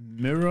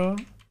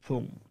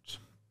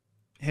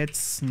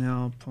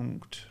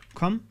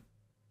 mirror.hetzner.com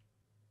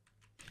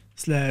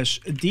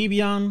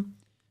 /debian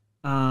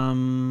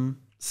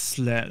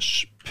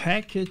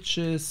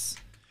 /packages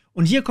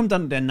und hier kommt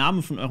dann der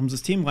Name von eurem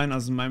System rein,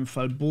 also in meinem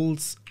Fall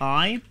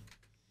Bullseye,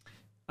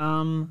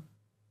 dann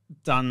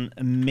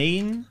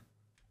main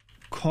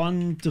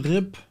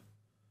contrib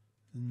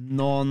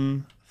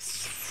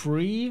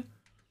non-free,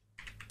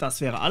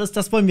 das wäre alles,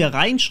 das wollen wir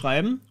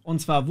reinschreiben,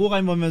 und zwar wo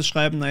rein wollen wir es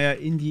schreiben, naja,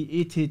 in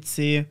die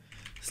etc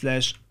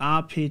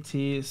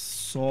 /apt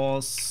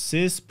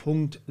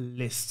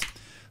sources.list.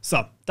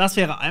 So, das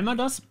wäre einmal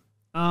das.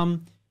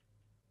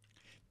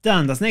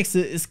 Dann, das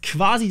nächste ist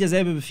quasi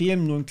derselbe Befehl,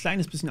 nur ein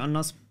kleines bisschen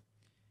anders.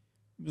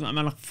 Wir müssen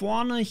einmal nach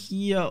vorne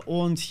hier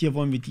und hier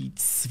wollen wir die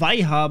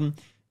 2 haben.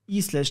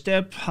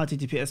 i/deb,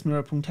 https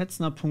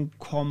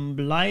mirror.hetzner.com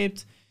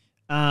bleibt.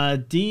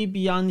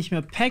 Debian nicht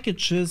mehr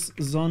Packages,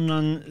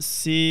 sondern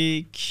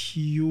Security.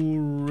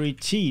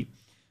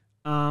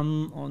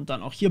 Und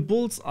dann auch hier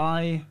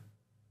Bullseye.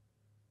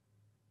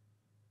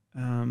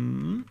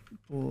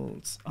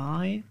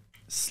 Bullseye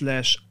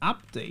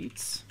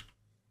 /updates.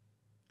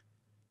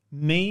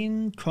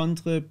 Main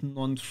contrib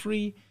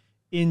non-free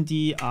in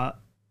die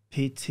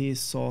apt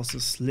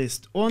sources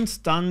list.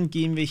 Und dann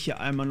gehen wir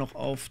hier einmal noch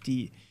auf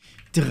die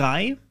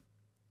 3.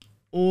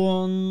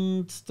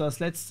 Und das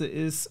letzte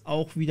ist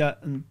auch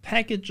wieder ein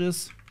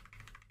Packages.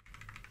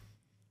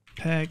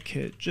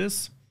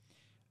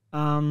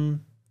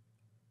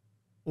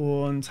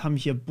 Und haben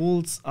hier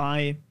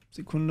Bullseye.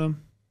 Sekunde.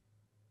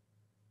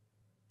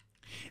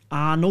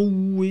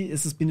 No,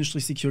 es ist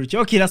 /security.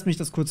 Okay, lasst mich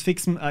das kurz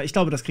fixen. Ich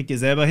glaube, das kriegt ihr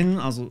selber hin.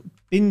 Also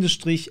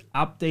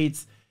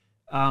 /updates,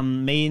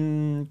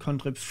 main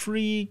contrib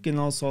free,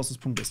 genau,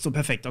 sources.list. So,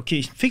 perfekt. Okay,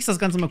 ich fixe das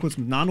Ganze mal kurz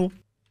mit Nano.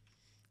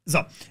 So,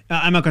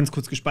 einmal ganz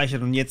kurz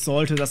gespeichert und jetzt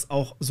sollte das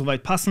auch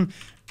soweit passen.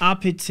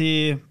 apt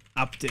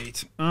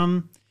update.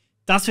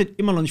 Das wird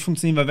immer noch nicht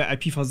funktionieren, weil wir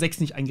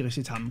IPv6 nicht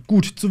eingerichtet haben.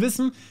 Gut zu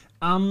wissen,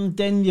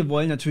 denn wir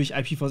wollen natürlich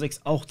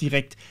IPv6 auch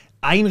direkt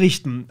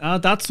einrichten.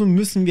 Dazu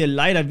müssen wir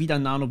leider wieder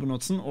Nano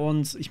benutzen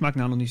und ich mag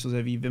Nano nicht so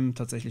sehr wie Vim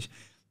tatsächlich.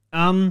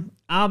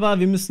 Aber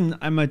wir müssen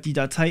einmal die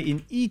Datei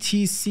in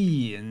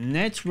etc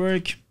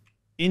Network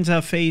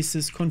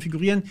Interfaces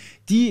konfigurieren.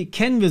 Die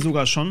kennen wir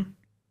sogar schon.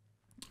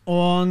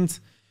 Und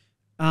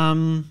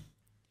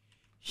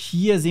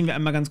hier sehen wir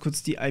einmal ganz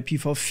kurz die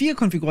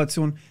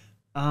IPv4-Konfiguration.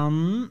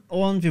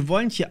 Und wir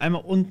wollen hier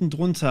einmal unten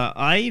drunter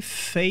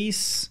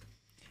iFace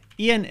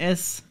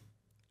ENS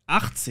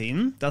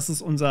 18. Das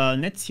ist unser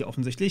Netz hier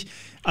offensichtlich.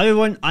 Aber wir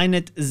wollen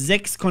iNet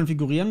 6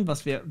 konfigurieren.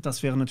 Das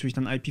wäre natürlich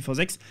dann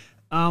IPv6.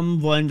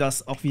 Wollen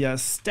das auch wieder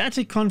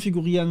static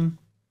konfigurieren.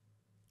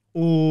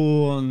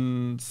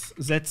 Und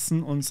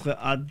setzen unsere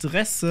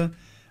Adresse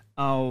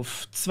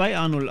auf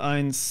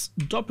 2A01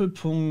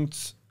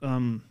 Doppelpunkt.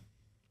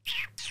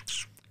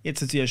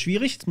 Jetzt ist es wieder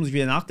schwierig. Jetzt muss ich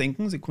wieder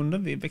nachdenken.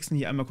 Sekunde. Wir wechseln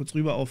hier einmal kurz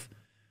rüber auf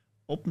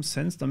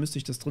OpnSense. Da müsste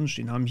ich das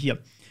drinstehen haben. Hier.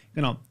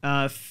 Genau.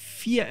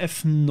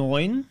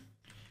 4F9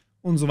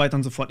 und so weiter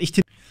und so fort.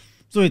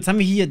 So, jetzt haben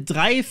wir hier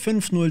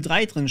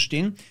 3503 drin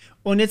stehen.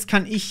 Und jetzt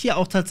kann ich hier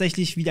auch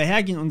tatsächlich wieder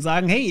hergehen und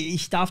sagen, hey,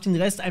 ich darf den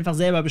Rest einfach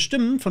selber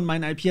bestimmen von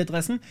meinen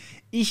IP-Adressen.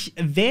 Ich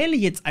wähle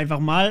jetzt einfach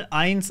mal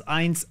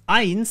 111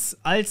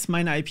 als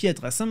meine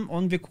IP-Adresse.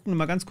 Und wir gucken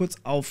mal ganz kurz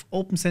auf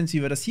OpnSense,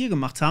 wie wir das hier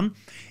gemacht haben.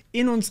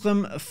 In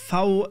unserem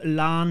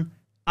VLAN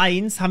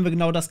 1 haben wir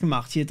genau das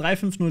gemacht. Hier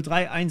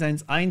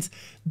 3503.111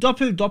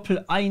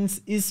 Doppel 1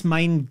 ist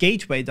mein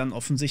Gateway dann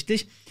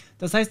offensichtlich.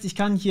 Das heißt, ich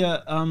kann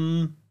hier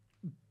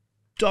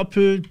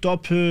Doppel,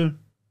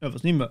 ja,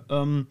 was nehmen wir?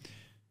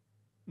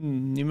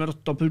 Nehmen wir doch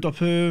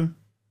Doppel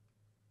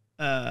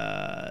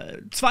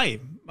 2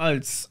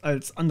 als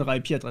andere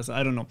IP-Adresse, I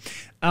don't know.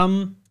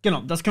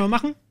 Genau, das können wir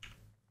machen.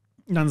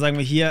 Und dann sagen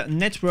wir hier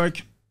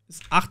Network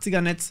ist 80er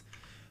Netz,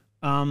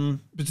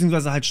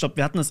 beziehungsweise halt, stopp,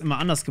 wir hatten das immer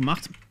anders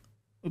gemacht.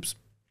 Ups.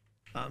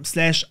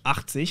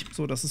 /80,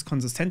 so, das ist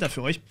konsistenter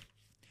für euch.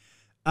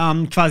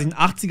 Quasi ein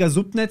 80er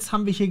Subnetz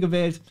haben wir hier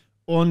gewählt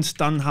und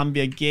dann haben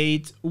wir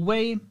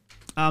Gateway.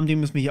 Den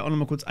müssen wir hier auch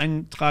nochmal kurz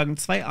eintragen.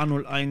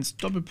 2A01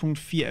 Doppelpunkt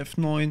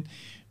 4F9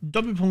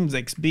 Doppelpunkt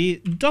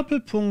 6B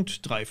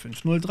Doppelpunkt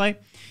 3503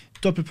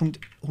 Doppelpunkt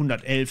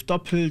 111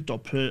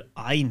 Doppel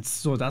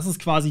 1. So, das ist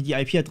quasi die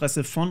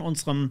IP-Adresse von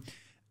unserer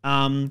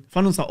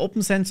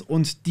OpnSense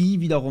und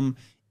die wiederum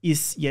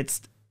ist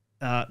jetzt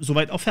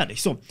soweit auch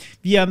fertig. So,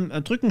 wir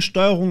drücken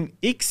Steuerung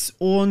X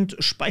und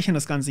speichern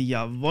das Ganze.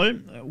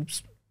 Jawohl.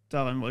 Ups,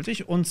 daran wollte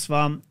ich. Und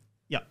zwar,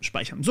 ja,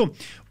 speichern. So,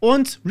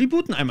 und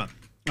rebooten einmal.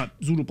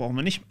 Sudo brauchen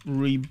wir nicht.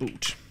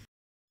 Reboot.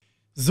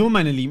 So,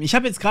 meine Lieben, ich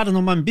habe jetzt gerade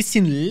noch mal ein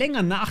bisschen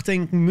länger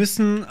nachdenken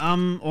müssen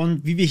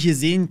und wie wir hier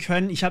sehen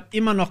können, ich habe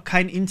immer noch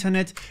kein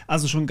Internet,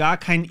 also schon gar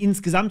kein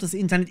insgesamtes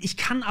Internet. Ich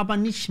kann aber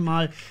nicht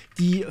mal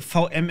die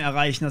VM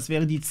erreichen. Das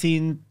wäre die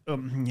 10,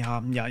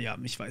 ja,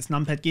 ich weiß,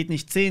 Numpad geht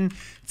nicht. 10,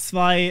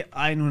 2,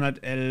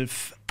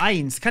 111,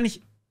 1. Kann ich,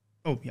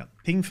 oh ja,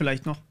 Ping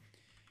vielleicht noch.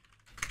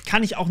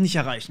 Kann ich auch nicht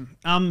erreichen.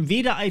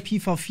 Weder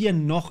IPv4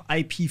 noch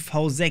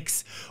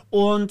IPv6.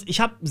 Und ich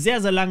habe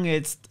sehr, sehr lange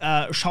jetzt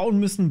schauen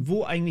müssen,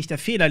 wo eigentlich der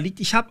Fehler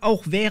liegt. Ich habe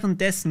auch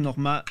währenddessen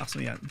nochmal, achso,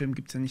 ja, Vim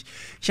gibt es ja nicht.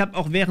 Ich habe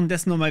auch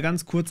währenddessen nochmal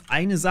ganz kurz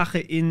eine Sache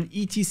in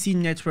etc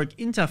Network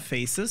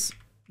Interfaces.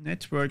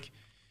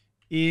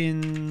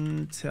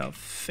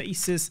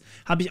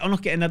 Habe ich auch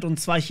noch geändert. Und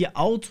zwar hier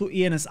Auto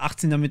ENS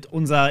 18, damit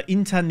unser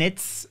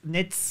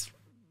Netzwerk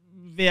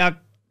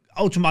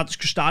automatisch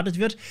gestartet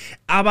wird,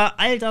 aber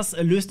all das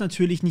löst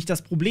natürlich nicht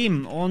das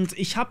Problem und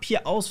ich habe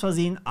hier aus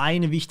Versehen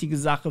eine wichtige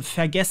Sache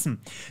vergessen,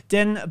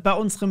 denn bei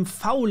unserem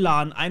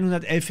VLAN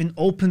 111 in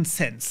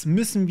OpnSense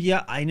müssen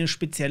wir eine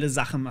spezielle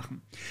Sache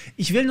machen.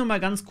 Ich will nur mal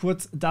ganz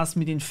kurz das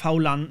mit den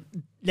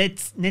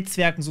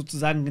VLAN-Netzwerken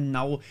sozusagen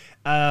genau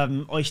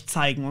euch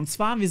zeigen und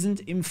zwar, wir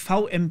sind im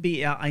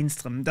VMBR1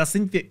 drin, das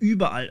sind wir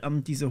überall,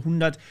 diese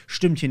 100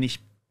 stimmt hier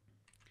nicht.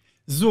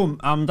 So,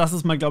 das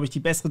ist mal, glaube ich,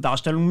 die bessere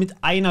Darstellung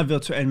mit einer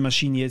virtuellen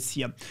Maschine jetzt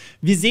hier.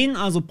 Wir sehen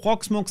also,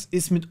 Proxmox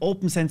ist mit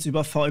OpnSense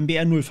über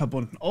VMBR0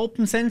 verbunden.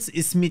 OpnSense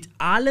ist mit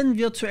allen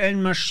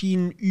virtuellen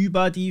Maschinen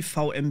über die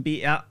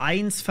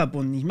VMBR1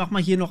 verbunden. Ich mache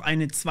mal hier noch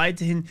eine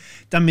zweite hin,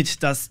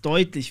 damit das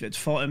deutlich wird,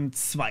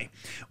 VM2.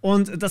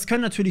 Und das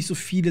können natürlich so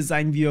viele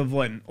sein, wie wir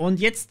wollen. Und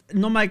jetzt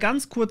nochmal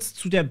ganz kurz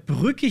zu der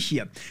Brücke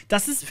hier.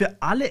 Das ist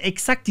für alle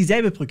exakt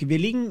dieselbe Brücke. Wir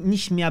legen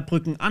nicht mehr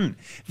Brücken an.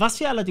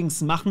 Was wir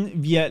allerdings machen,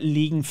 wir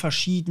legen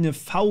verschiedene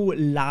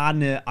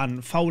VLANs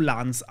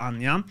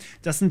an, ja.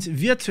 Das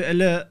sind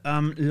virtuelle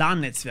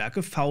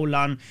LAN-Netzwerke,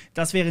 VLAN,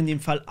 das wäre in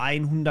dem Fall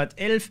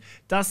 111,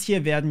 das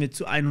hier werden wir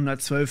zu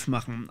 112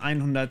 machen,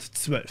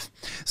 112.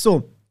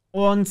 So,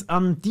 Und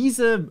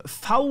diese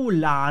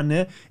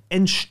VLANe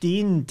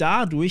entstehen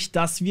dadurch,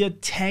 dass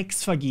wir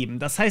Tags vergeben.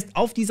 Das heißt,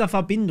 auf dieser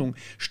Verbindung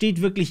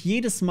steht wirklich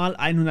jedes Mal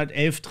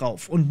 111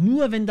 drauf. Und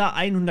nur wenn da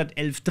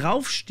 111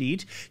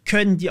 draufsteht,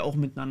 können die auch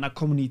miteinander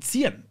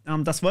kommunizieren.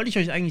 Das wollte ich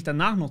euch eigentlich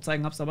danach noch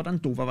zeigen, habe es aber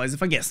dann dooferweise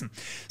vergessen.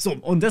 So,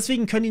 und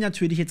deswegen können die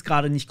natürlich jetzt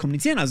gerade nicht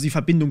kommunizieren. Also die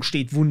Verbindung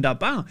steht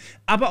wunderbar.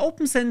 Aber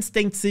OpnSense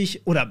denkt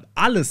sich, oder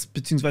alles,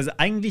 beziehungsweise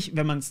eigentlich,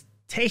 wenn man es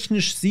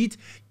technisch sieht,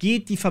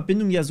 geht die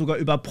Verbindung ja sogar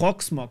über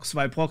Proxmox,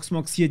 weil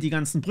Proxmox hier die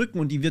ganzen Brücken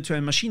und die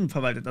virtuellen Maschinen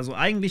verwaltet. Also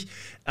eigentlich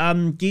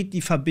geht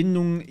die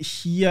Verbindung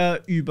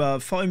hier über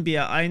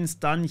VMBR1,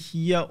 dann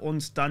hier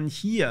und dann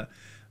hier.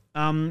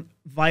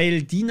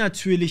 Weil die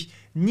natürlich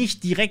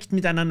nicht direkt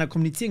miteinander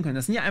kommunizieren können.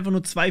 Das sind ja einfach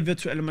nur zwei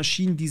virtuelle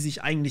Maschinen, die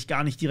sich eigentlich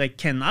gar nicht direkt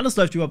kennen. Alles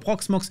läuft über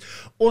Proxmox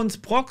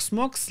und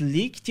Proxmox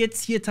legt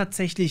jetzt hier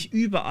tatsächlich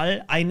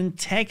überall einen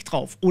Tag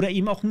drauf oder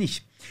eben auch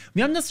nicht.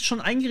 Wir haben das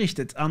schon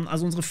eingerichtet,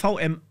 also unsere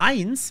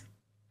VM1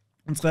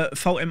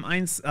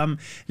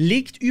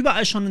 legt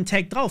überall schon einen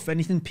Tag drauf. Wenn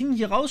ich den Ping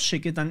hier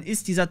rausschicke, dann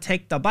ist dieser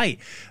Tag dabei.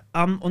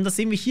 Und das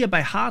sehen wir hier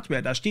bei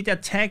Hardware. Da steht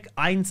der Tag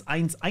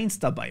 111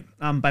 dabei,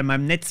 bei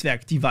meinem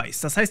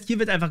Netzwerk-Device. Das heißt, hier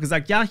wird einfach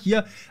gesagt, ja,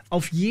 hier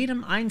auf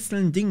jedem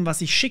einzelnen Ding, was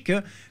ich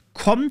schicke,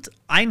 kommt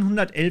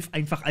 111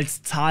 einfach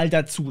als Zahl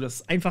dazu. Das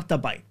ist einfach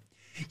dabei.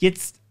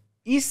 Jetzt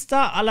ist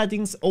da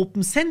allerdings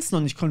OpnSense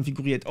noch nicht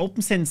konfiguriert.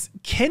 OpnSense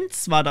kennt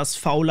zwar das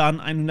VLAN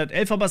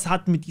 111, aber es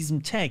hat mit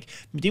diesem Tag,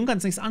 mit dem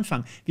kannst du nichts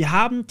anfangen. Wir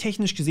haben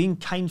technisch gesehen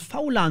kein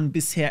VLAN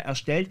bisher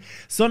erstellt,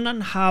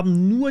 sondern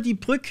haben nur die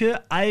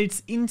Brücke als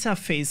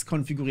Interface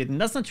konfiguriert. Und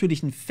das ist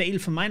natürlich ein Fail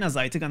von meiner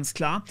Seite, ganz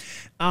klar.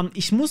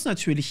 Ich muss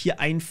natürlich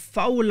hier ein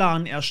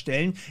VLAN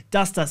erstellen,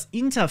 das das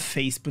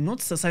Interface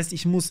benutzt. Das heißt,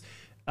 ich muss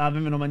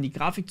wenn wir nochmal in die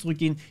Grafik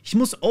zurückgehen, ich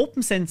muss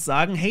OpnSense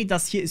sagen, hey,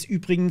 das hier ist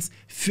übrigens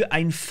für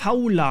ein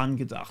VLAN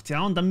gedacht,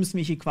 ja, und dann müssen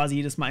wir hier quasi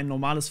jedes Mal ein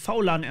normales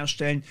VLAN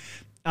erstellen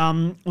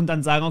und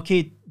dann sagen,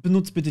 okay,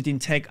 benutzt bitte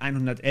den Tag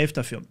 111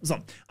 dafür. So,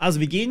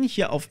 also wir gehen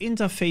hier auf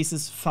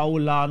Interfaces,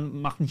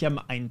 VLAN, machen hier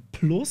mal ein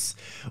Plus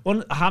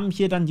und haben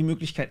hier dann die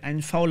Möglichkeit,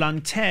 einen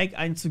VLAN-Tag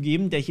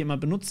einzugeben, der hier immer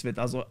benutzt wird,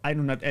 also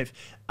 111.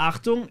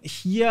 Achtung,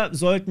 hier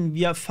sollten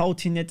wir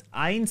VTnet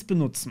 1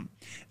 benutzen,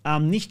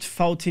 nicht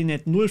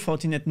VTnet 0.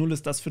 VTnet 0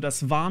 ist das für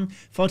das WAN.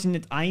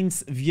 VTnet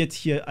 1 wird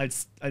hier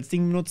als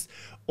Ding benutzt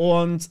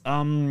und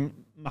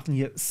machen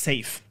hier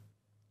Save.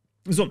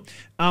 So,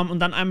 und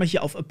dann einmal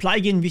hier auf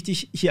Apply gehen.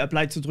 Wichtig, hier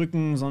Apply zu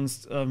drücken,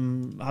 sonst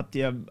habt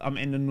ihr am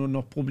Ende nur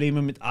noch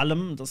Probleme mit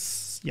allem.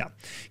 Das, ja,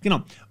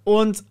 genau.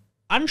 Und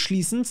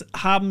anschließend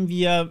haben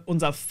wir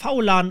unser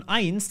VLAN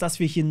 1, das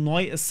wir hier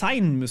neu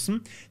assignen müssen.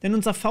 Denn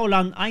unser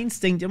VLAN 1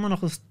 denkt immer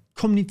noch, es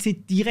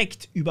kommuniziert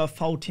direkt über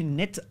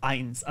VTnet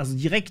 1, also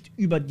direkt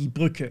über die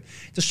Brücke.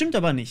 Das stimmt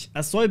aber nicht.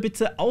 Es soll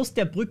bitte aus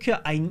der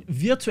Brücke ein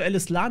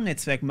virtuelles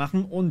LAN-Netzwerk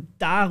machen und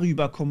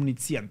darüber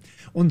kommunizieren.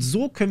 Und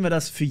so können wir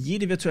das für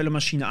jede virtuelle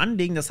Maschine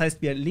anlegen. Das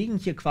heißt, wir legen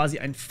hier quasi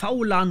ein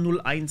VLAN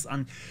 01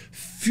 an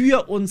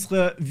für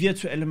unsere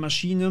virtuelle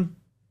Maschine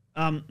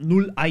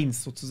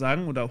 01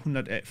 sozusagen oder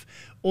 111.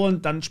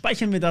 Und dann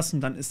speichern wir das und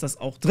dann ist das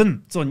auch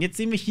drin. So, und jetzt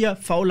sehen wir hier,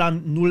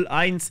 VLAN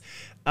 01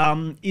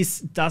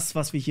 ist das,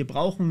 was wir hier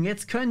brauchen.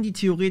 Jetzt können die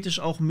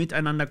theoretisch auch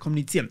miteinander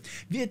kommunizieren.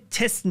 Wir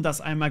testen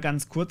das einmal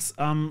ganz kurz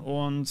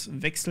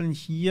und wechseln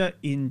hier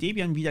in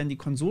Debian wieder in die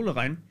Konsole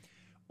rein.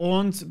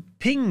 Und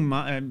ping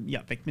mal,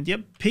 ja, weg mit dir,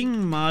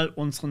 ping mal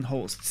unseren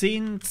Host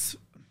 10,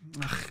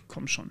 ach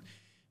komm schon.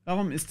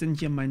 Warum ist denn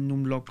hier mein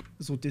Numlog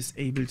so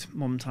disabled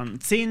momentan?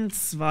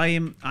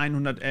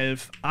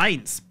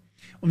 10.2.111.1.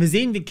 Und wir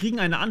sehen, wir kriegen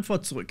eine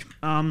Antwort zurück.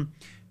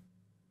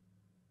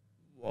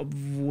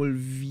 Obwohl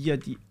wir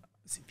die...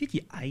 Sind wir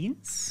die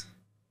 1?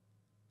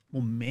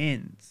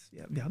 Moment.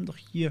 Ja, wir haben doch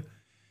hier...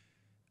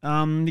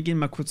 wir gehen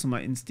mal kurz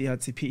nochmal ins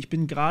DHCP. Ich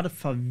bin gerade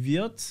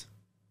verwirrt.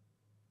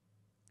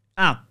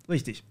 Ah,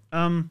 richtig.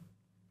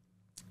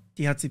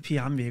 DHCP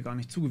haben wir hier gar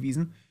nicht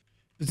zugewiesen.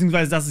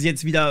 Beziehungsweise das ist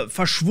jetzt wieder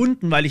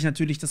verschwunden, weil ich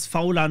natürlich das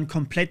VLAN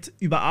komplett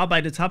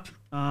überarbeitet habe.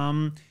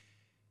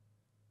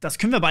 Das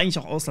können wir aber eigentlich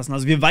auch auslassen.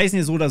 Also wir weisen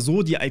ja so oder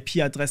so die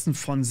IP-Adressen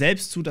von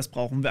selbst zu. Das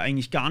brauchen wir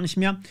eigentlich gar nicht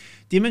mehr.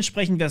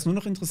 Dementsprechend wäre es nur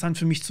noch interessant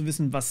für mich zu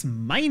wissen, was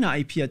meine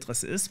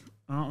IP-Adresse ist.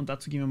 Und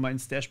dazu gehen wir mal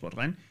ins Dashboard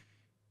rein.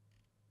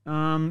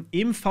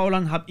 Im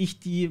VLAN habe ich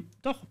die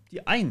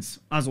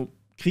 1. Also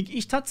kriege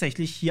ich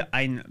tatsächlich hier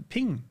einen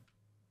Ping.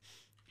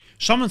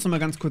 Schauen wir uns noch mal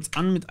ganz kurz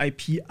an mit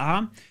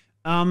IP-A.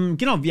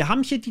 Genau, wir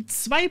haben hier die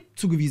 2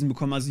 zugewiesen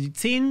bekommen, also die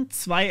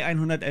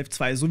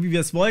 10.2.111.2. So wie wir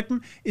es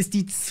wollten, ist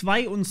die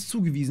 2 uns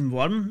zugewiesen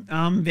worden,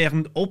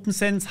 während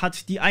OpnSense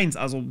hat die 1,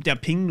 also der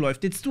Ping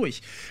läuft jetzt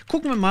durch.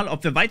 Gucken wir mal,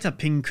 ob wir weiter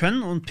pingen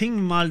können und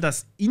pingen mal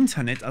das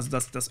Internet, also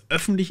das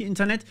öffentliche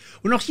Internet.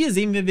 Und auch hier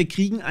sehen wir, wir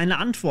kriegen eine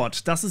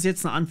Antwort. Das ist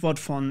jetzt eine Antwort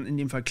von, in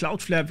dem Fall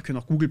Cloudflare, wir können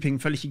auch Google pingen,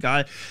 völlig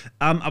egal.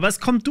 Aber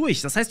es kommt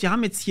durch, das heißt, wir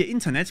haben jetzt hier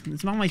Internet.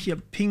 Jetzt machen wir hier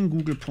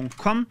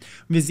ping.google.com und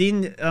wir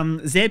sehen,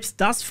 selbst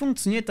das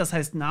funktioniert, das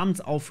heißt,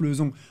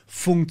 Namensauflösung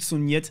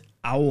funktioniert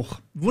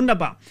auch.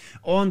 Wunderbar.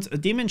 Und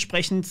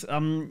dementsprechend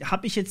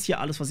habe ich jetzt hier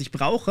alles, was ich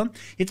brauche.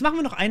 Jetzt machen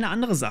wir noch eine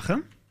andere Sache.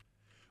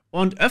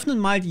 und öffnen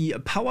mal die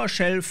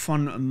PowerShell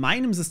von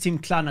meinem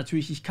System. Klar,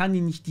 natürlich, ich kann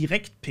die nicht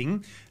direkt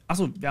pingen.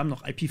 Achso, wir haben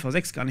noch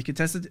IPv6 gar nicht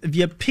getestet.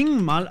 Wir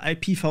pingen mal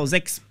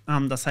IPv6.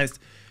 Das heißt,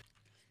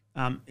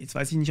 jetzt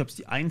weiß ich nicht, ob es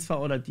die 1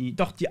 war oder die...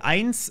 Doch, die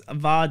 1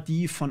 war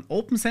die von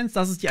OpnSense.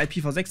 Das ist die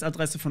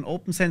IPv6-Adresse von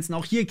OpnSense. Und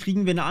auch hier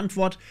kriegen wir eine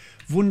Antwort.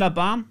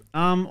 Wunderbar.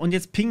 Und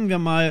jetzt pingen wir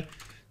mal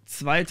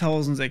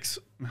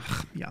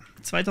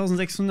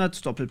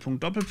 2600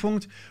 Doppelpunkt,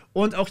 Doppelpunkt.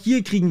 Und auch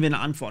hier kriegen wir eine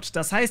Antwort.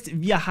 Das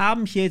heißt, wir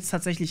haben hier jetzt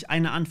tatsächlich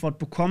eine Antwort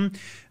bekommen,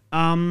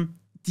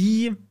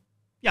 die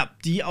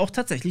auch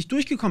tatsächlich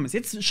durchgekommen ist.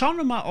 Jetzt schauen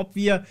wir mal, ob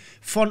wir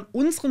von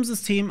unserem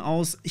System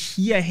aus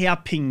hierher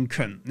pingen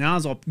können. Ja,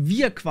 also ob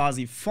wir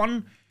quasi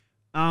von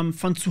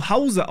zu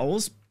Hause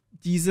aus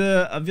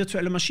diese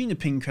virtuelle Maschine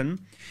pingen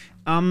können.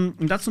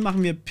 Und dazu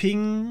machen wir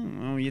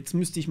ping, jetzt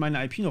müsste ich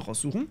meine IP noch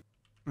raussuchen.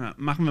 Ja,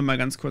 machen wir mal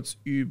ganz kurz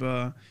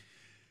über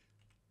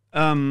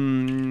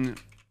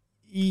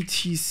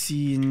etc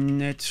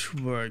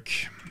Network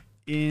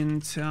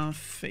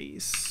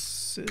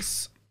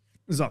Interfaces.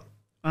 So.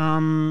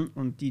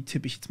 Und die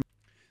tippe ich jetzt mal.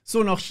 So,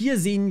 und auch hier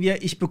sehen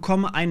wir, ich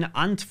bekomme eine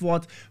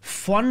Antwort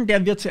von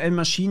der virtuellen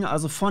Maschine,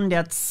 also von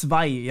der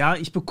 2. Ja,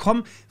 ich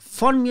bekomme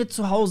von mir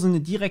zu Hause eine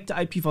direkte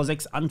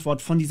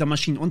IPv6-Antwort von dieser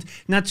Maschine. Und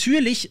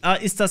natürlich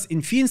ist das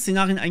in vielen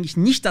Szenarien eigentlich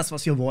nicht das,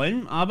 was wir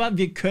wollen, aber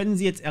wir können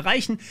sie jetzt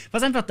erreichen,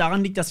 was einfach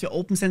daran liegt, dass wir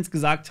OpnSense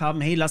gesagt haben,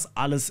 hey, lass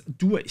alles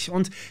durch.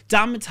 Und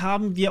damit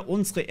haben wir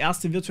unsere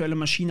erste virtuelle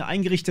Maschine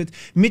eingerichtet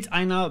mit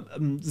einer,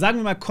 sagen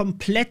wir mal,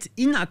 komplett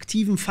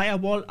inaktiven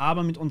Firewall,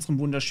 aber mit unserem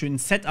wunderschönen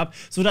Setup,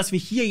 sodass wir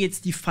hier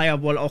jetzt die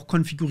Firewall auch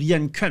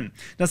konfigurieren können.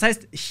 Das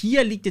heißt,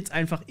 hier liegt jetzt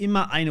einfach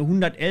immer eine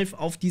 111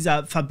 auf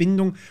dieser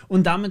Verbindung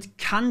und damit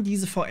kann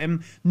diese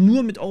VM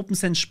nur mit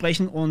OpnSense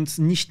sprechen und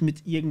nicht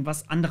mit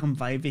irgendwas anderem,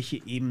 weil wir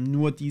hier eben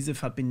nur diese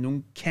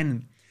Verbindung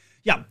kennen.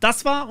 Ja,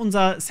 das war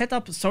unser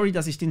Setup. Sorry,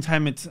 dass ich den Teil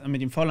mit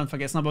dem VLAN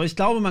vergessen habe, aber ich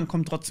glaube, man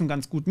kommt trotzdem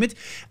ganz gut mit.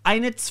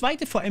 Eine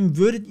zweite VM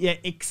würdet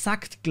ihr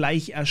exakt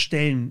gleich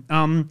erstellen,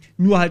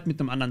 nur halt mit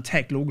einem anderen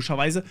Tag,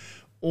 logischerweise.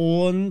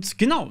 Und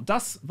genau,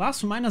 das war's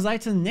von meiner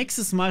Seite.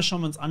 Nächstes Mal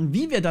schauen wir uns an,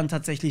 wie wir dann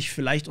tatsächlich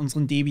vielleicht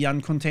unseren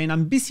Debian-Container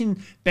ein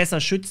bisschen besser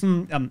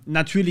schützen.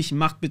 Natürlich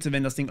macht bitte,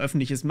 wenn das Ding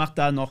öffentlich ist, macht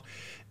da noch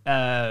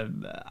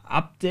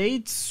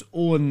Updates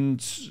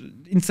und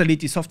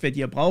installiert die Software, die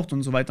ihr braucht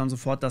und so weiter und so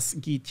fort. Das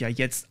geht ja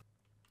jetzt.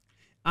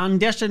 An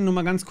der Stelle nur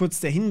mal ganz kurz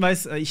der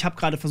Hinweis, ich habe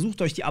gerade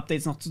versucht, euch die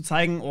Updates noch zu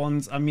zeigen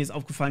und mir ist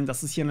aufgefallen,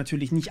 dass es hier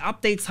natürlich nicht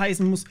Updates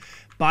heißen muss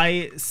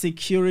bei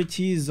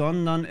Security,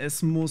 sondern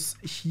es muss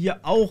hier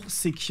auch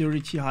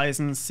Security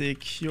heißen,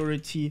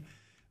 Security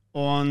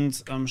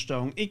und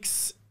Steuerung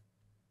X.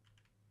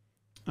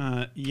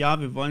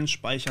 Ja, wir wollen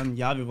speichern,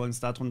 ja, wir wollen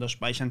es darunter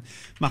speichern,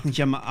 machen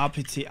hier mal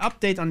apt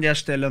Update an der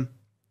Stelle.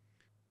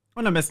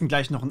 Und am besten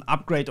gleich noch ein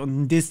Upgrade und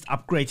ein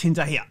Dist-Upgrade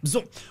hinterher.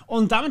 So,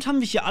 und damit haben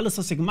wir hier alles,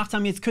 was wir gemacht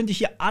haben. Jetzt könnt ihr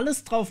hier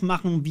alles drauf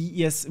machen, wie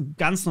ihr es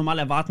ganz normal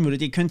erwarten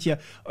würdet. Ihr könnt hier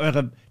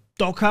eure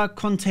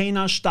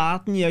Docker-Container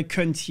starten, ihr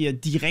könnt hier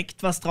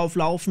direkt was drauf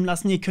laufen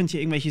lassen, ihr könnt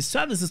hier irgendwelche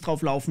Services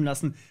drauf laufen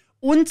lassen.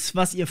 Und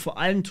was ihr vor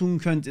allem tun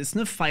könnt, ist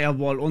eine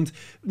Firewall und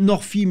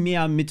noch viel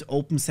mehr mit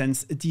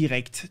OpnSense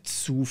direkt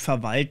zu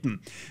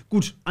verwalten.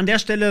 Gut, an der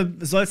Stelle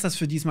soll es das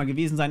für diesmal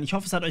gewesen sein. Ich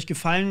hoffe, es hat euch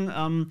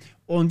gefallen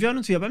und wir hören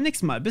uns wieder beim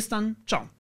nächsten Mal. Bis dann, ciao.